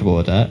feel comfortable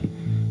with that?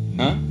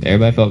 Huh?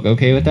 Everybody felt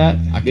okay with that?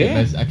 I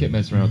kept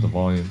messing around with the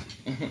volume.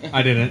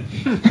 I didn't.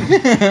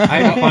 I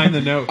had to find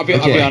the note. I'll be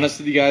Okay. honest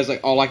with you guys.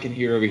 Like all I can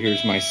hear over here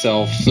is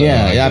myself. So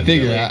Yeah, I couldn't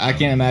figured. really- I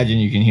can't imagine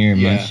you can hear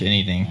Yeah. much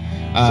anything.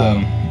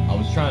 I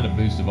was trying to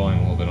boost the volume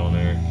a little bit on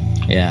there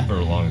Yeah. for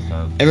the longest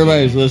time.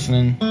 Everybody who's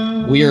listening,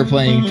 we are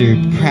playing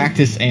through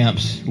practice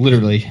amps,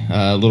 literally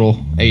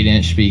little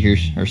 8-inch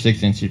speakers or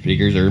 6-inch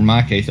speakers, or in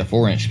my case, a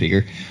 4-inch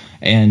speaker.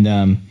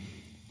 And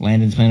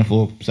Landon's playing a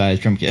full-size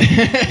drum kit.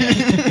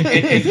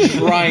 and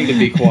trying to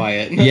be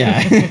quiet.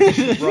 Yeah.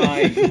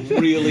 Trying,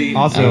 really,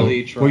 Also,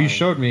 really trying. well, you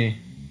showed me.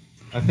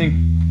 I think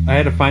I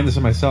had to find this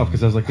on myself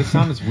because I was like, this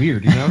sound is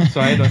weird, you know. So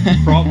I had to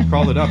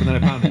crawled it up, and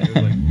then I found it. It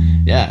was like,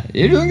 Yeah,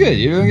 you're doing good.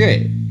 You're doing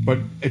great. but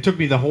it took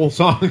me the whole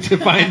song to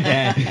find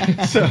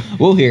that. So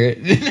We'll hear it.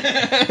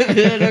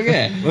 It's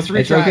okay. let's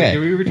It's retry. okay.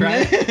 Can we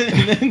retry it?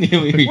 Yeah,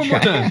 we One more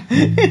retry. time.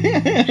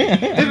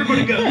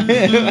 Everybody go.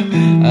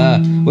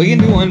 We can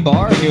do one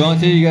bar if you want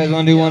to. You guys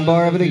want to do one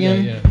bar of it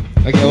again? Yeah.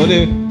 Okay,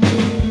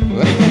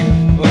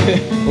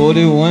 we'll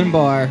do one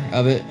bar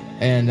of it,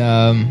 and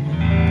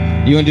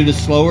you want to do the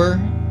slower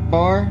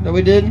bar that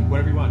we did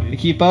Whatever you want, to dude.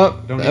 keep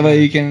up. Don't That even-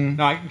 way you can.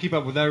 No, I can keep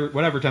up with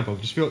whatever tempo.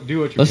 Just do what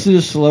you. Let's do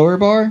the slower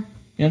bar.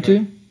 You want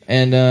to?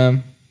 And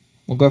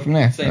we'll go from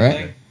there. Same all right?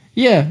 thing.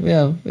 Yeah.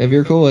 If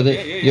you're cool with it,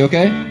 Yeah. you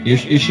okay? You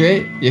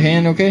straight? Your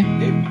hand okay?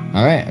 Yeah.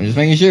 All right. I'm just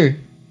making sure.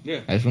 Yeah.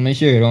 I just want to make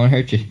sure it don't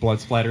hurt you. Blood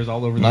splatters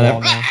all over the Not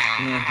wall now.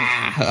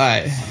 All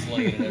right.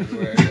 Slinging it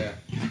everywhere. Yeah.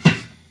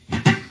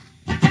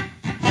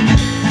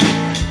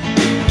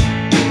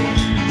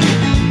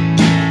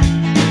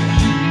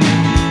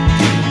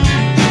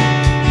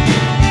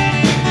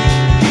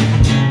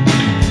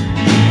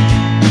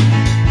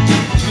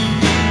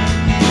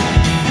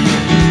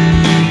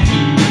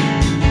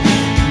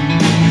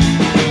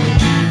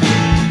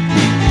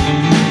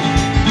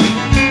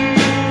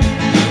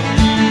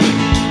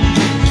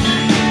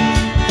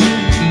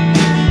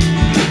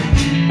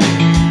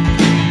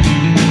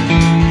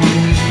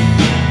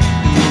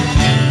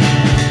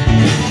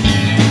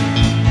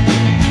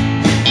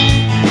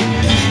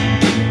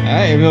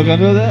 feel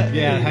comfortable with that?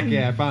 Yeah, heck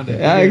yeah, I found it.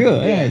 Yeah, cool.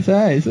 Yeah, it's all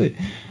right, sweet.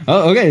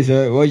 Oh, okay.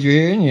 So what you're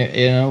hearing,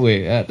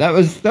 that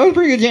was a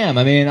pretty good jam.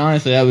 I mean,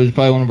 honestly, that was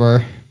probably one of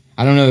our.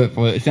 I don't know if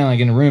it sounded like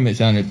in the room. It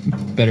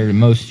sounded better than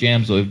most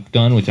jams that we've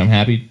done, which I'm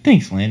happy.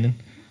 Thanks, Landon.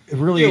 It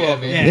really, Yeah,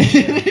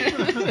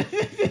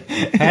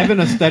 having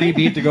a steady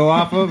beat to go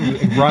off of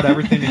brought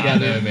everything I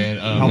together. know, man.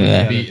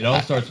 Yeah. The beat, it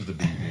all starts with the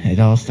beat. Man. It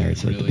all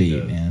starts with the Really beat,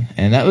 does. man.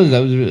 And that was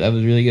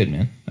really good,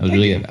 man. That was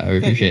really good. I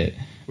appreciate it.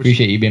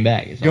 Appreciate you being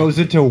back. It's Goes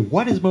into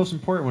what is most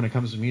important when it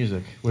comes to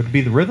music. Would it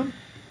be the rhythm?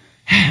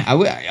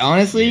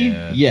 honestly,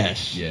 Yeah.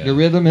 yes. Yeah. The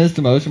rhythm is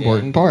the most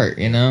important part,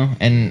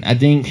 And I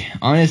think,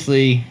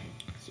 honestly,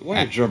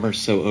 Why are drummers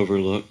so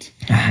overlooked?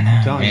 I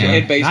know, Telling you, man.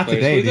 And bass Not players.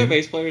 today, Were there dude.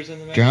 bass players in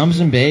the band? Drums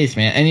and bass,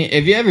 man. And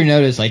if you ever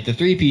notice, like the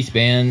 3-piece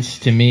bands,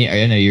 to me,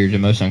 I know you're the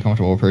most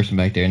uncomfortable person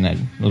back there in that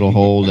little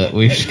hole that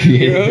we've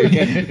You're created.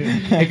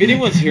 okay. If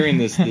anyone's hearing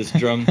this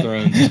drum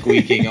throne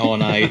squeaking all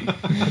night,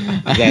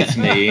 that's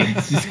me.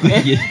 It's the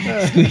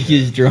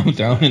squeakiest drum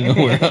thrown in the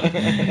world.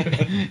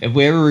 If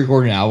we ever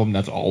record an album,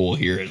 that's all we'll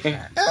hear. Is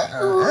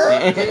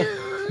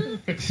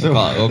So,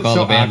 we'll call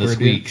the band the awkward,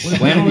 dude.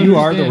 Squeaks. Landon, you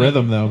are the understand.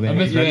 rhythm, though, I man.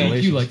 messed with EQ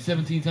Congratulations. like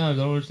 17 times.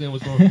 I don't understand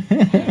what's wrong.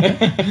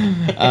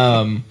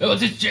 Oh,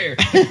 it's this chair.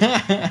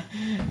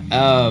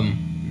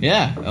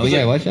 Yeah. Oh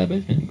yeah. Watch that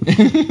bass, man. But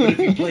if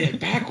you play it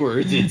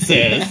backwards, it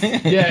says.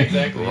 Yeah,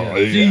 exactly. Yeah.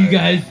 See, you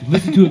guys,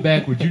 listen to it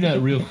backwards. You're not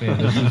a real fan.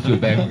 Listen to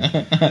it backwards.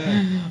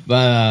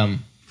 But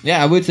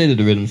yeah, I would say that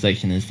the rhythm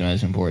section is the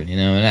most important,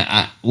 And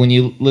I when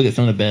you look at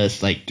some of the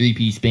best like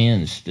 3-piece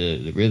bands,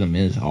 the rhythm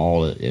is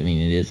all. I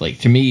mean, it is like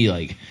to me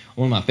like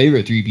one of my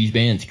favorite 3-piece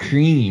bands,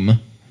 Cream.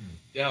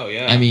 Oh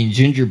yeah. I mean,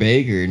 Ginger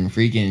Baker and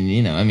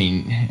freaking, I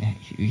mean,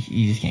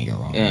 you just can't go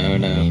wrong. No,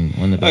 man. no. I mean,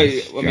 one of the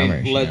best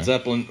drummers. Led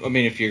Zeppelin. I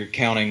mean, if you're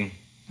counting,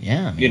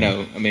 Yeah.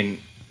 Man.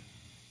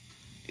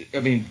 I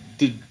mean,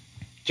 the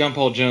John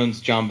Paul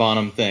Jones, John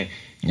Bonham thing,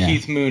 Yeah.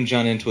 Keith Moon,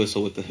 John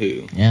Entwistle with the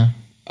Who. Yeah.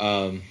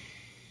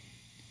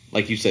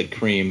 Like you said,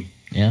 Cream.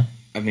 Yeah.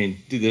 I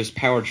mean, dude, those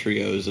power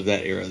trios of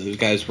that era. Those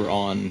guys were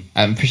on.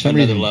 For some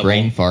Another reason, level.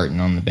 brain farting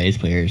on the bass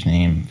player's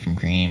name from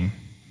Cream.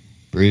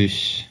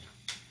 Bruce.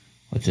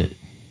 What's it?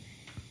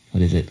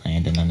 What is it,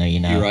 Landon? I know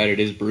you know. You're right. It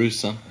is Bruce.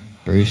 Something.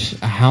 Bruce.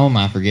 How am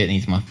I forgetting?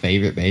 He's my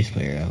favorite bass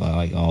player of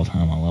like all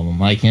time. I love him.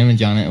 Like him and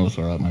John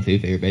Entwistle are like my 2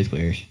 favorite bass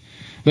players.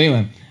 But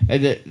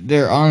anyway,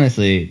 they're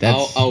honestly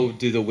that's. I'll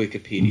do the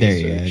Wikipedia there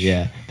you go. search.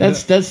 Yeah,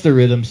 that's the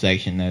rhythm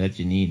section there that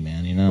you need,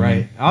 man.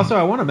 Right. Also,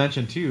 I want to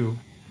mention, too,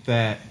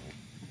 that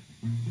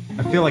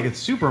I feel like it's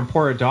super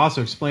important to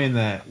also explain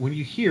that when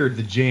you hear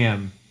the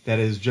jam, that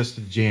is just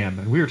a jam.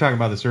 And we were talking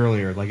about this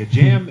earlier. Like, a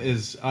jam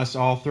is us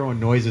all throwing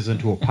noises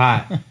into a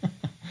pot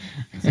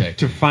Exactly.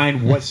 to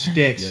find what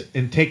sticks Yep.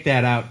 and take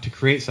that out to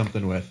create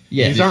something with.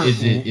 Yeah. These aren't,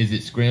 Is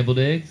it scrambled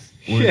eggs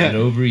or Yeah. is it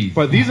over easy?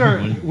 but these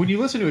aren't, when you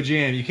listen to a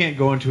jam, you can't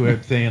go into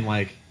it saying,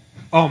 like,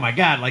 oh my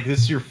God, like this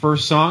is your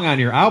first song on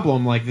your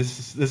album. Like,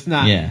 this is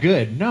not Yeah.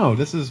 good. No,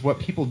 this is what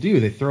people do.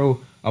 They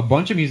throw a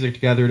bunch of music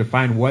together to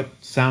find what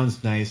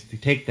sounds nice, to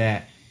take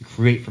that and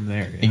create from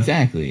there. you know?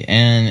 Exactly.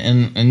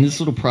 And this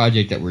little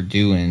project that we're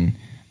doing,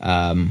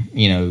 I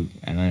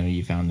know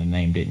you found the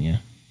name, didn't you?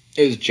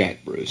 It was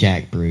Jack Bruce.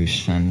 Jack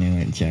Bruce. I knew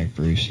it. Jack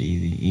Bruce.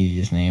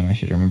 Easiest name. I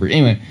should have remembered.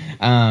 Anyway,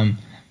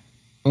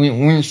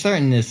 when we're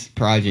starting this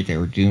project that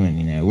we're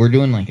doing, we're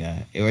doing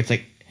it's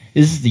like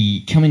this is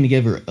the coming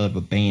together of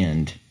a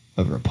band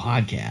over a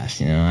podcast.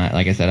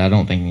 Like I said, I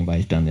don't think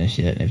anybody's done this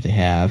yet. If they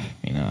have,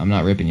 I'm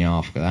not ripping you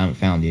off because I haven't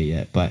found you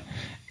yet. But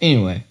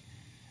anyway,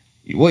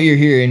 what you're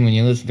hearing when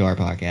you listen to our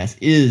podcast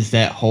is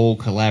that whole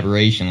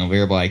collaboration of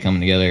everybody coming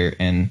together,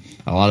 and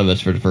a lot of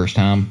us for the first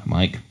time.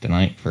 Mike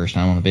tonight, first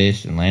time on the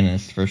bass, and Landon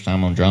is the first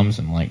time on drums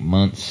in like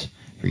months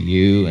for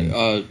you,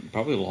 and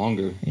Probably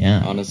longer.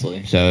 Yeah.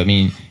 Honestly. so I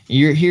mean,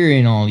 you're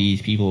hearing all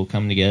these people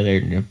come together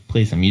to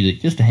play some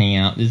music just to hang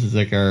out. This is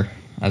like our,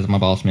 as my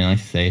boss man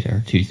likes to say,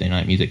 our Tuesday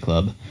night music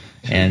club.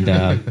 And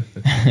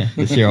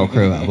the Sheryl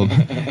Crow album.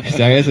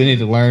 So I guess we need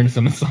to learn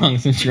some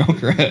songs from Sheryl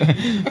Crow.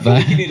 I feel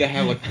like you need to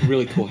have like a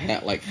really cool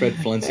hat like Fred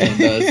Flintstone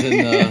does in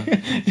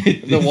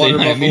the Water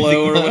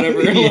Buffalo or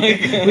whatever.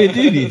 Like, We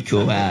do need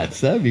cool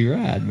hats. That'd be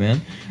rad, man.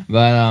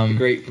 But the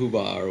Great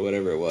Poobah or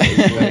whatever it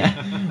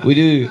was. we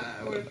do.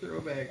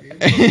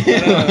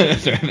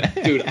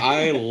 Dude,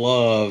 I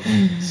love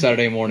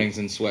Saturday mornings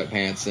in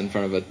sweatpants in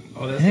front of a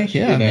Oh, that's Heck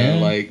yeah,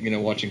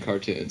 man. watching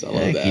cartoons. I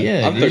love Heck that.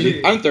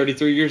 yeah, I'm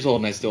 33 years old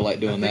and I still like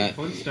doing that.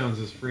 Flintstones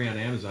is free on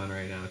Amazon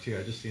right now too.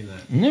 I just seen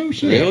that. No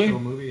shit. Really? Actual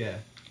movie, yeah.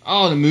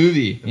 Oh, the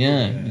movie. The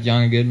Yeah, movie, yeah.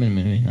 John Goodman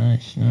movie.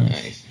 Nice.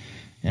 Nice.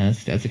 Yeah,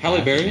 that's a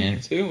Halle classic, Berry man.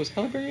 too? Was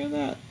Halle Berry on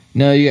that?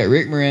 No, you got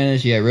Rick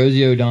Moranis, you got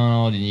Rosie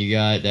O'Donnell, and you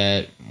got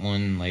that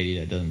one lady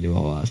that doesn't do a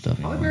whole lot of stuff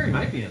anymore. Halle Berry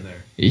might be in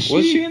there. Is she?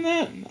 Was she in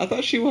that? I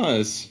thought she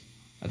was.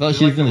 I thought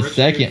she was in the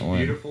second one.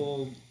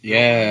 Beautiful.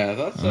 Yeah, I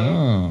thought so.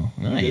 Oh,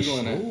 nice.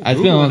 Googling it.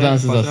 It's been a long time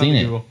since I've seen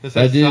it. This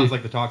But I do, sounds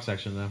like the talk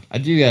section though. I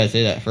do gotta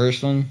say that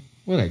first one,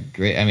 What a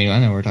great. I mean, I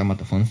know we're talking about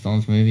the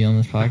Flintstones movie on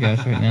this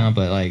podcast right now,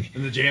 but like,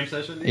 In the jam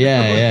session?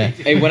 yeah.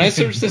 Hey, when I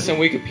searched this on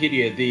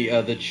Wikipedia, the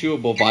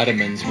chewable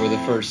vitamins were the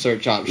first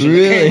search option.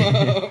 Really? That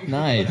came up.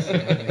 Nice.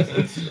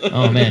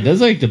 Oh man, those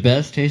are like the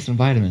best tasting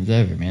vitamins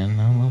ever, man.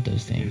 I love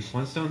those Dude, things.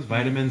 Flintstones,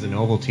 vitamins, and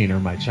Ovaltine are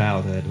my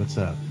childhood. What's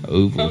up?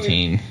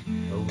 Ovaltine.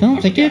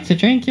 Don't forget to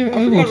drink your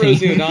I forgot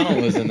Rosie Ovaltine.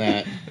 O'Donnell was in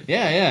that.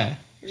 Yeah.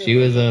 She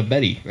was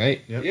Betty,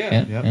 right? Yep.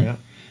 Yeah. Yeah. Yep.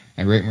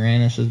 And Rick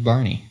Moranis is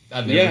Barney.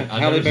 I Yeah,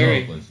 Halle never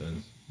Berry. saw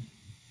Flintstones.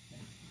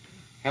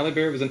 Halle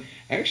Berry was in.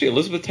 Actually,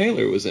 Elizabeth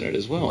Taylor was in it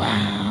as well.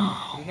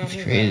 Wow, Did not that's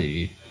know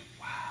crazy.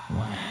 Dude.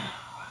 that.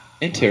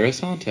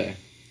 Interessante.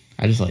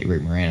 I just like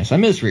Rick Moranis. I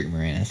miss Rick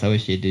Moranis. I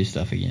wish he'd do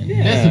stuff again.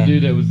 Yeah. That's the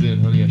dude that was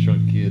in Honey, I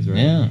Shrunk the Kids, right?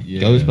 Yeah.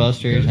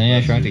 Ghostbusters, Honey,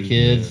 I Shrunk the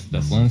Kids, yeah.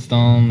 the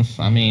Flintstones.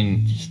 I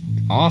mean, just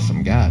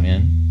awesome guy,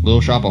 man.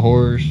 Little Shop of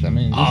Horrors. I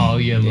mean, just, Oh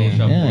yeah, Little Yeah.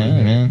 Shop of yeah,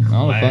 Horrors, man.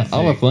 All the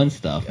Classic. fun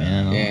stuff,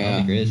 man. All Yeah.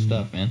 the great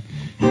stuff, man.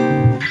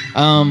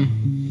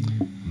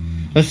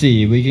 Let's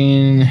see.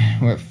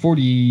 We're at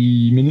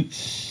 40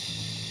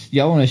 minutes.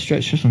 Y'all want to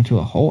stretch this one to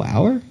a whole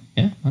hour?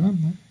 Yeah, why not?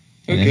 We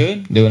And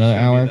then could. do another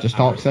It's gonna hour, be the just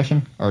talk hour.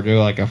 session, or do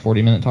like a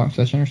 40-minute talk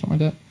session or something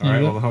like that. All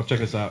right, Yeah. well, check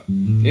this out.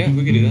 Yeah,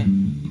 we could do that.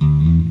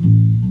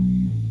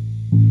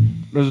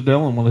 There's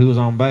Dylan, who was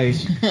on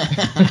bass.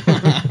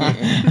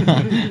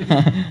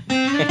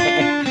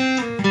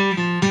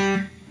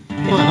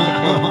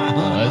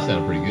 Oh, that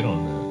sounded pretty good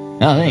on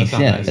Oh, thanks.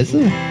 sounds Yeah, nice.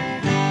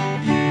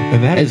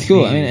 And that it's is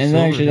cool. the I mean, and it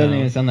Silver actually doesn't Down.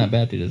 even sound that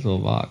bad through this little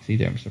box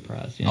either. I'm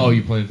surprised. You that. know? Oh,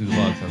 you playing through the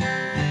box, huh?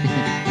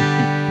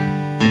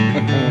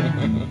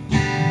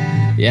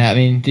 Yeah, I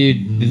mean,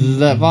 dude, this is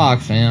that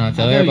box, man. I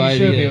tell I know everybody. you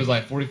showed to me get it was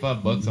like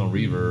 $45 on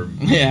Reverb.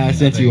 Yeah, I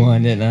sent you think.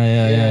 one, didn't I?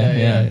 Yeah.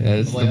 Yeah.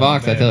 It's Like, the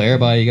box oh, I tell man.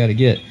 everybody you got to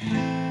get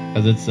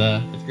because it's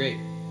great.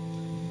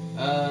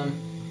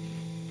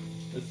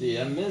 Let's see,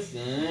 I'm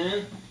missing.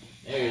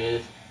 There it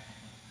is.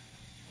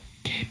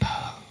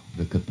 Capo,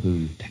 The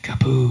Kapoo. the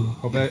Capoo.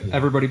 Hope that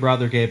everybody brought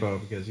their capo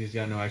because he's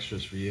got no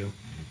extras for you.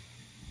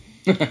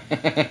 You're dang good.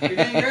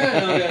 I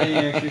don't got any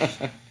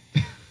extras.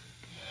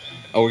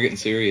 Oh, we're getting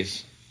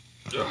serious.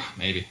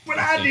 Maybe. What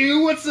I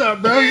do? What's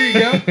up, bro? Here you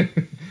go.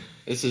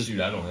 This is.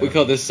 Dude, I don't have We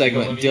call this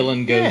segment You know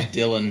Dylan Goes Yeah.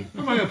 Dylan.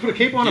 Am I gonna put a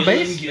capo on a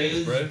bass?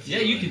 Bro. Yeah,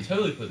 you can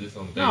totally put this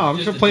on the bass. No, I'm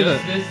just gonna play the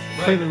adjust this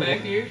play right the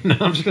back here. No,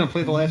 I'm just gonna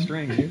play the last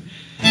string, dude.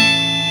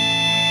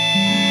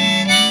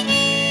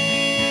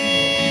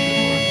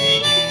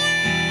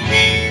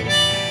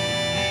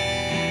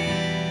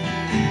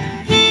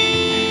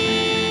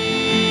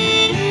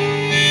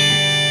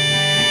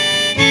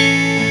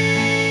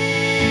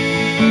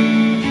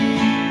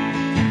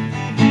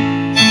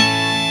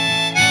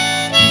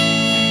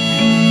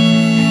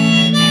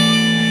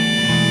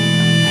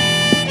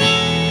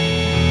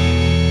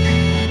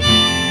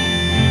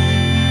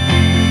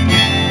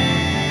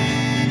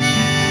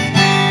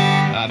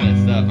 I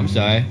messed up. I'm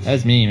sorry.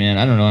 That's me, man.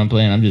 I don't know what I'm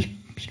playing. I'm just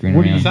screwing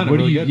What do you around. sound- What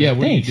are really you? good. Yeah,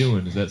 what Thanks. are you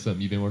doing? Is that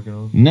something you've been working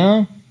on?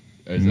 No,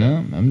 Or is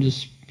no. I'm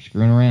just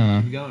screwing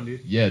around. Keep going,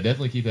 dude. Yeah,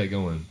 definitely keep that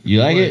going. You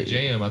like Wanna it?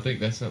 Jam. I think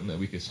that's something that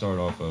we could start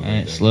off of. All I right,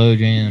 think. slow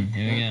jam.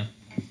 Here we go.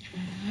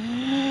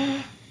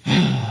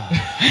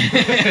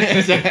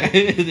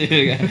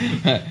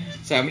 Sorry.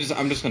 So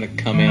I'm just gonna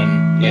come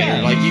in later.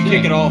 Yeah, Like you let's do kick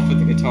it. it off with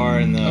the guitar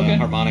and the Okay.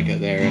 harmonica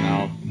there, and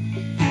I'll.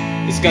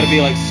 It's got to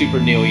be like super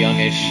Neil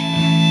Youngish.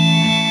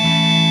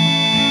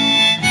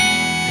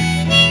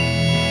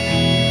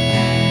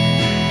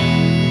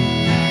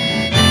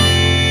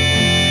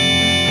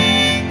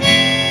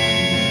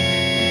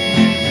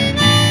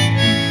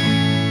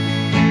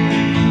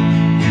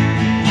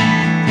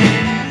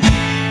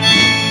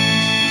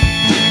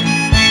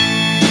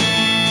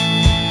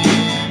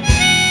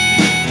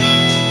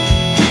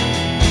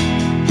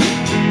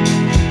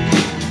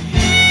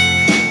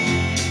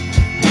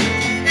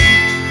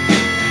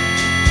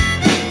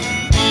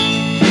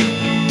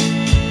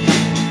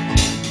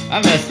 I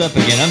messed up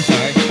again. I'm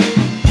sorry.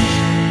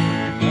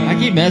 I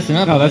keep messing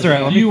up. No, that's all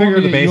right. Let me You want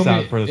figure the to- bass you want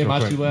out me- for this Am real I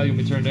quick. too loud? You want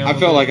me to turn down? I a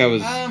felt bit? like I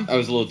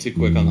was a little too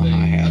quick on the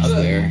hi hats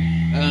there.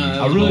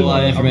 I really really a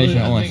lot of information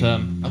at once. I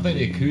think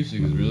the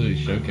acoustic is really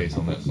showcased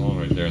on that song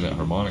right there, that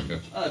harmonica.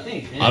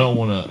 Thanks, man. I don't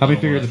want to. Help me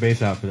figure the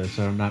bass out for this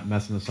so I'm not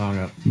messing the song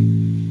up.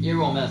 You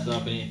won't mess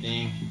up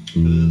anything.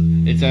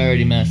 It's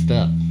already messed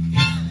up.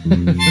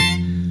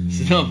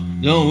 So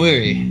don't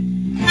worry.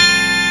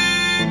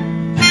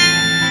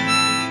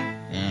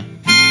 Yeah.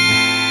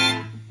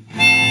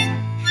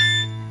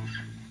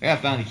 I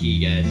gotta find a key,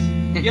 guys.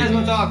 You guys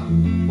want to talk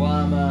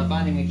while I'm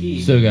finding a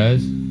key? So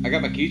guys. I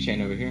got my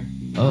keychain over here.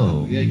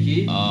 Oh. You got a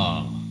key?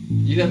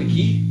 You have a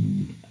key?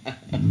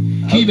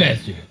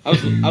 Keymaster. I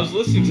was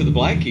listening to the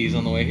Black Keys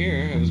on the way here.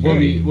 It was What were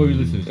great. you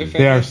listening They're to?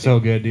 They are fantastic. so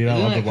good, dude. I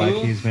Isn't love the that Black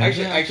cool? Keys, man.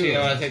 Actually, you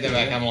know what? I take that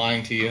back. I'm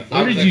lying to you.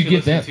 Where I was did you actually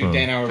get that listening from? to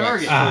Dan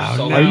Auerbach's Target. first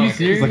solo Are you album.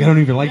 serious? It's like I don't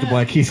even like the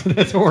Black Keys.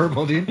 That's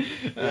horrible, dude.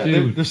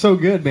 They're so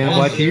good, man.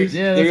 Black Keys.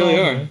 Yeah, They that's really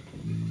all, are. man.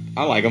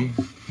 I like them.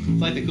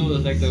 It's like the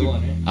coolest XO1,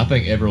 right? I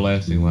think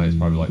Everlasting Light is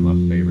probably like my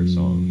favorite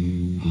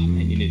song. Oh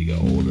man, you need to go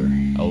older.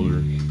 Older.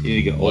 You need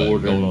to get What,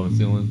 older. Gold on the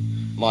Ceiling.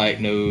 like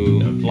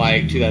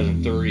like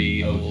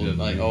 2003. Oh, Old,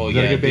 like Is that a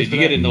yeah, good bass dude, for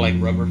you get that? into like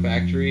Rubber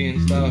Factory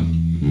and stuff.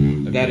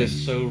 That Okay.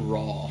 is so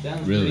raw.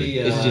 Really?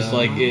 It's just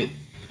like it.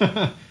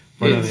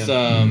 It's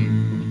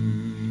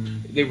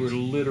they were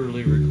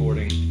literally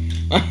recording.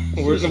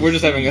 we're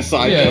just having a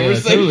side Yeah,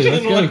 conversation. totally.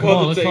 Let's go. like, Come while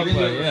on, the let's talk tape-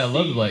 about it. Yeah, I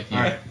love the Black Keys.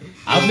 All right.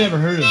 I've never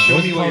heard of. Show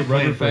what's me it what you're called?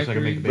 Rubber playing first so I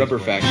can Factory. make the bass Rubber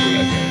for it. Factory.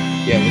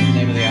 Okay. Yeah, was the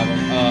name of the album.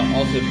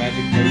 Also,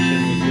 Magic Potion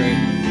was great.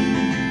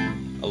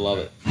 I love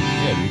it.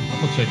 Yeah, dude.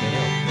 I'm gonna check that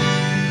out.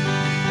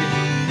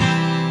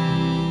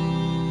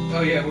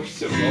 Oh yeah, we're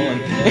still rolling.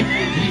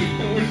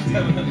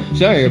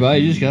 Sorry,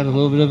 everybody. You just got a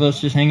little bit of us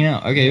just hanging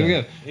out. Okay, here we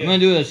go. Yeah. I'm gonna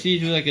do a C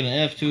to like an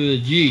F to a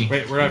G.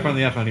 Wait, where do I find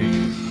the F on here?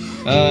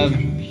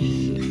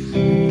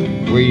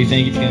 Where you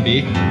think it's gonna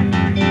be? All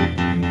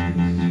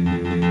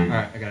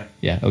right, I got it.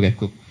 Yeah. Okay.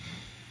 Cool.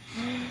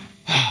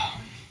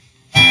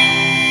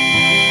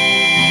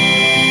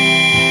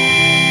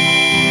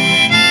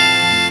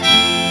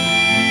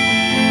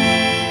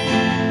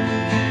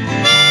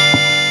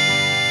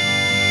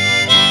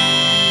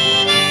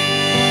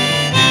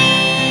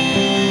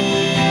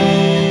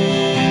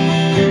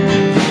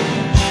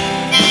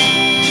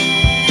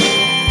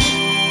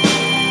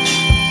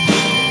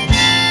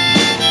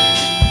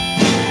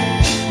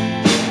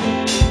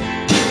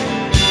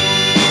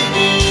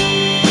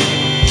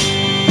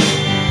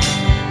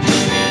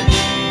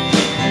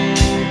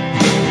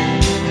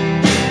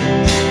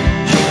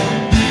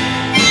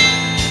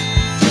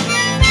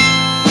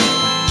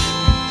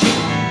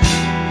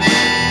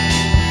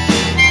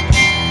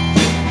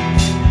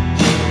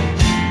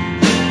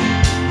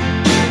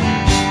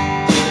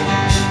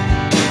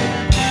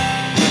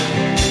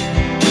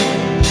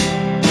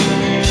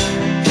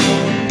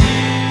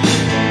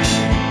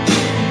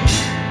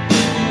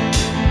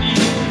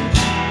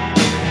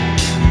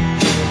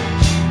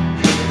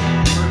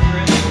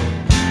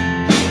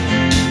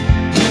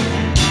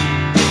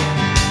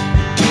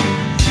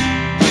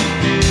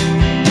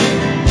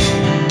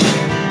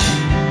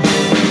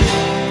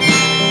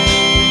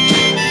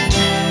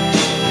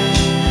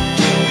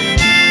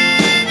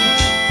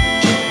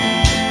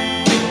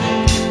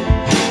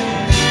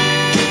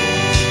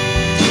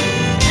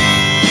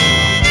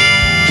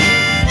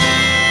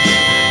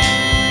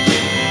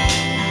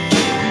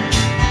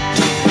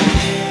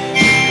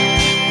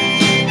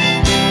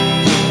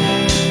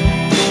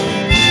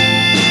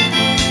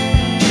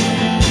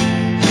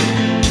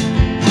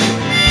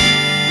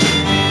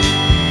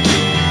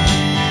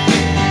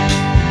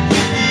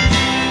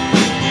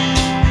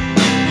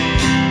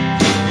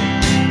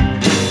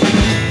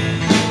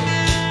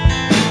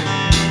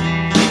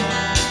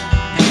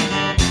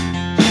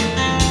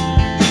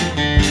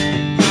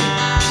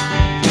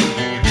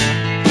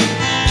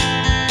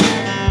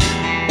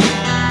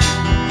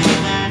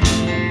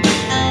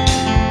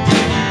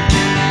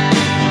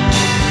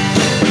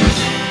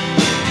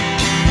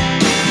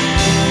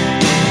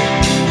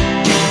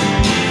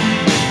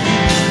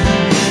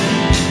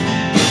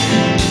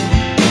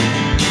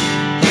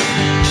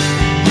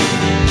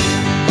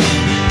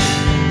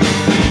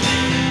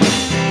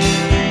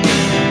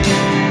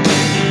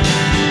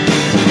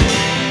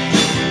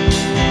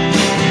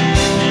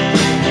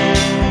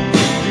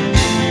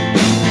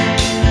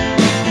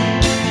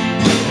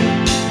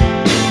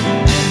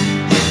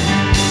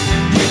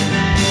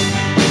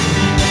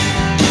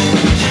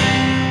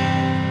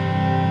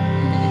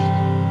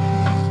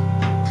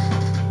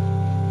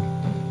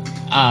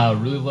 I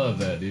really love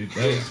that, dude.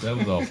 That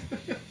was awesome.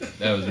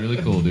 That was really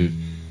cool, dude.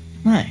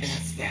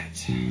 Nice.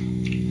 That's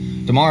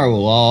Tomorrow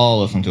we'll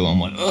all listen to them.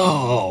 Like,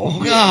 oh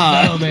No,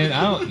 God. man,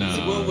 I don't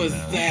know. What was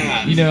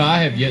that? You know, I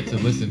have yet to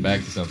listen back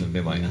to something and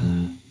be like,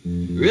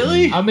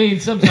 Really? I mean,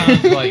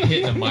 sometimes like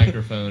hitting a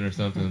microphone or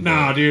something.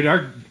 No, but- dude,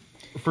 our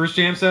first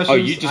jam session. Oh,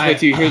 you just wait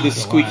till you hear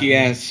this squeaky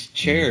ass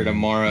chair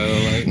tomorrow.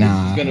 Like,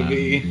 Nah. it's gonna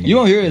be. You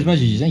won't hear it as much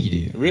as you think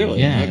you do. Really?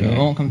 Yeah, Okay. it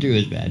won't come through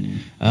as bad.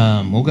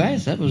 Well,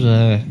 guys, that was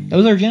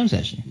our jam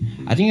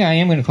session. I think I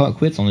am going to call it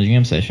quits on the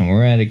jam session.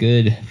 We're at a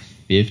good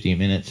 50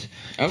 minutes.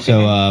 Okay. So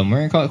we're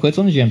going to call it quits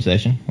on the jam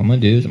session. What I'm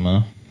going to do is I'm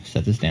going to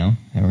set this down,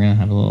 and we're going to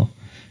have a little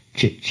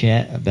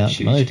chit-chat about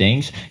some other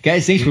things.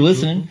 Guys, thanks for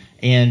listening,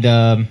 and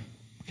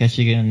catch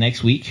you again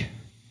next week,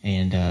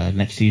 and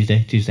next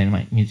Tuesday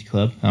Night Music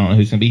Club. I don't know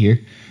who's going to be here.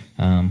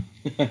 We're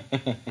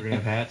gonna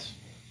have hats.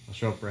 I'll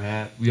show up for a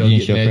hat. We all You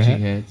get show for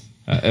matching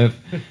hat? hats.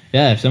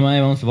 If somebody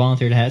wants to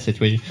volunteer to hat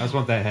situation, I just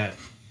want that hat.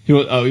 you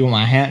want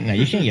my hat? No,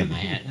 you can't get my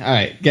hat. All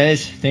right,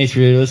 guys, thanks for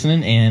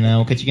listening, and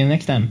we'll catch you again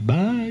next time.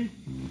 Bye.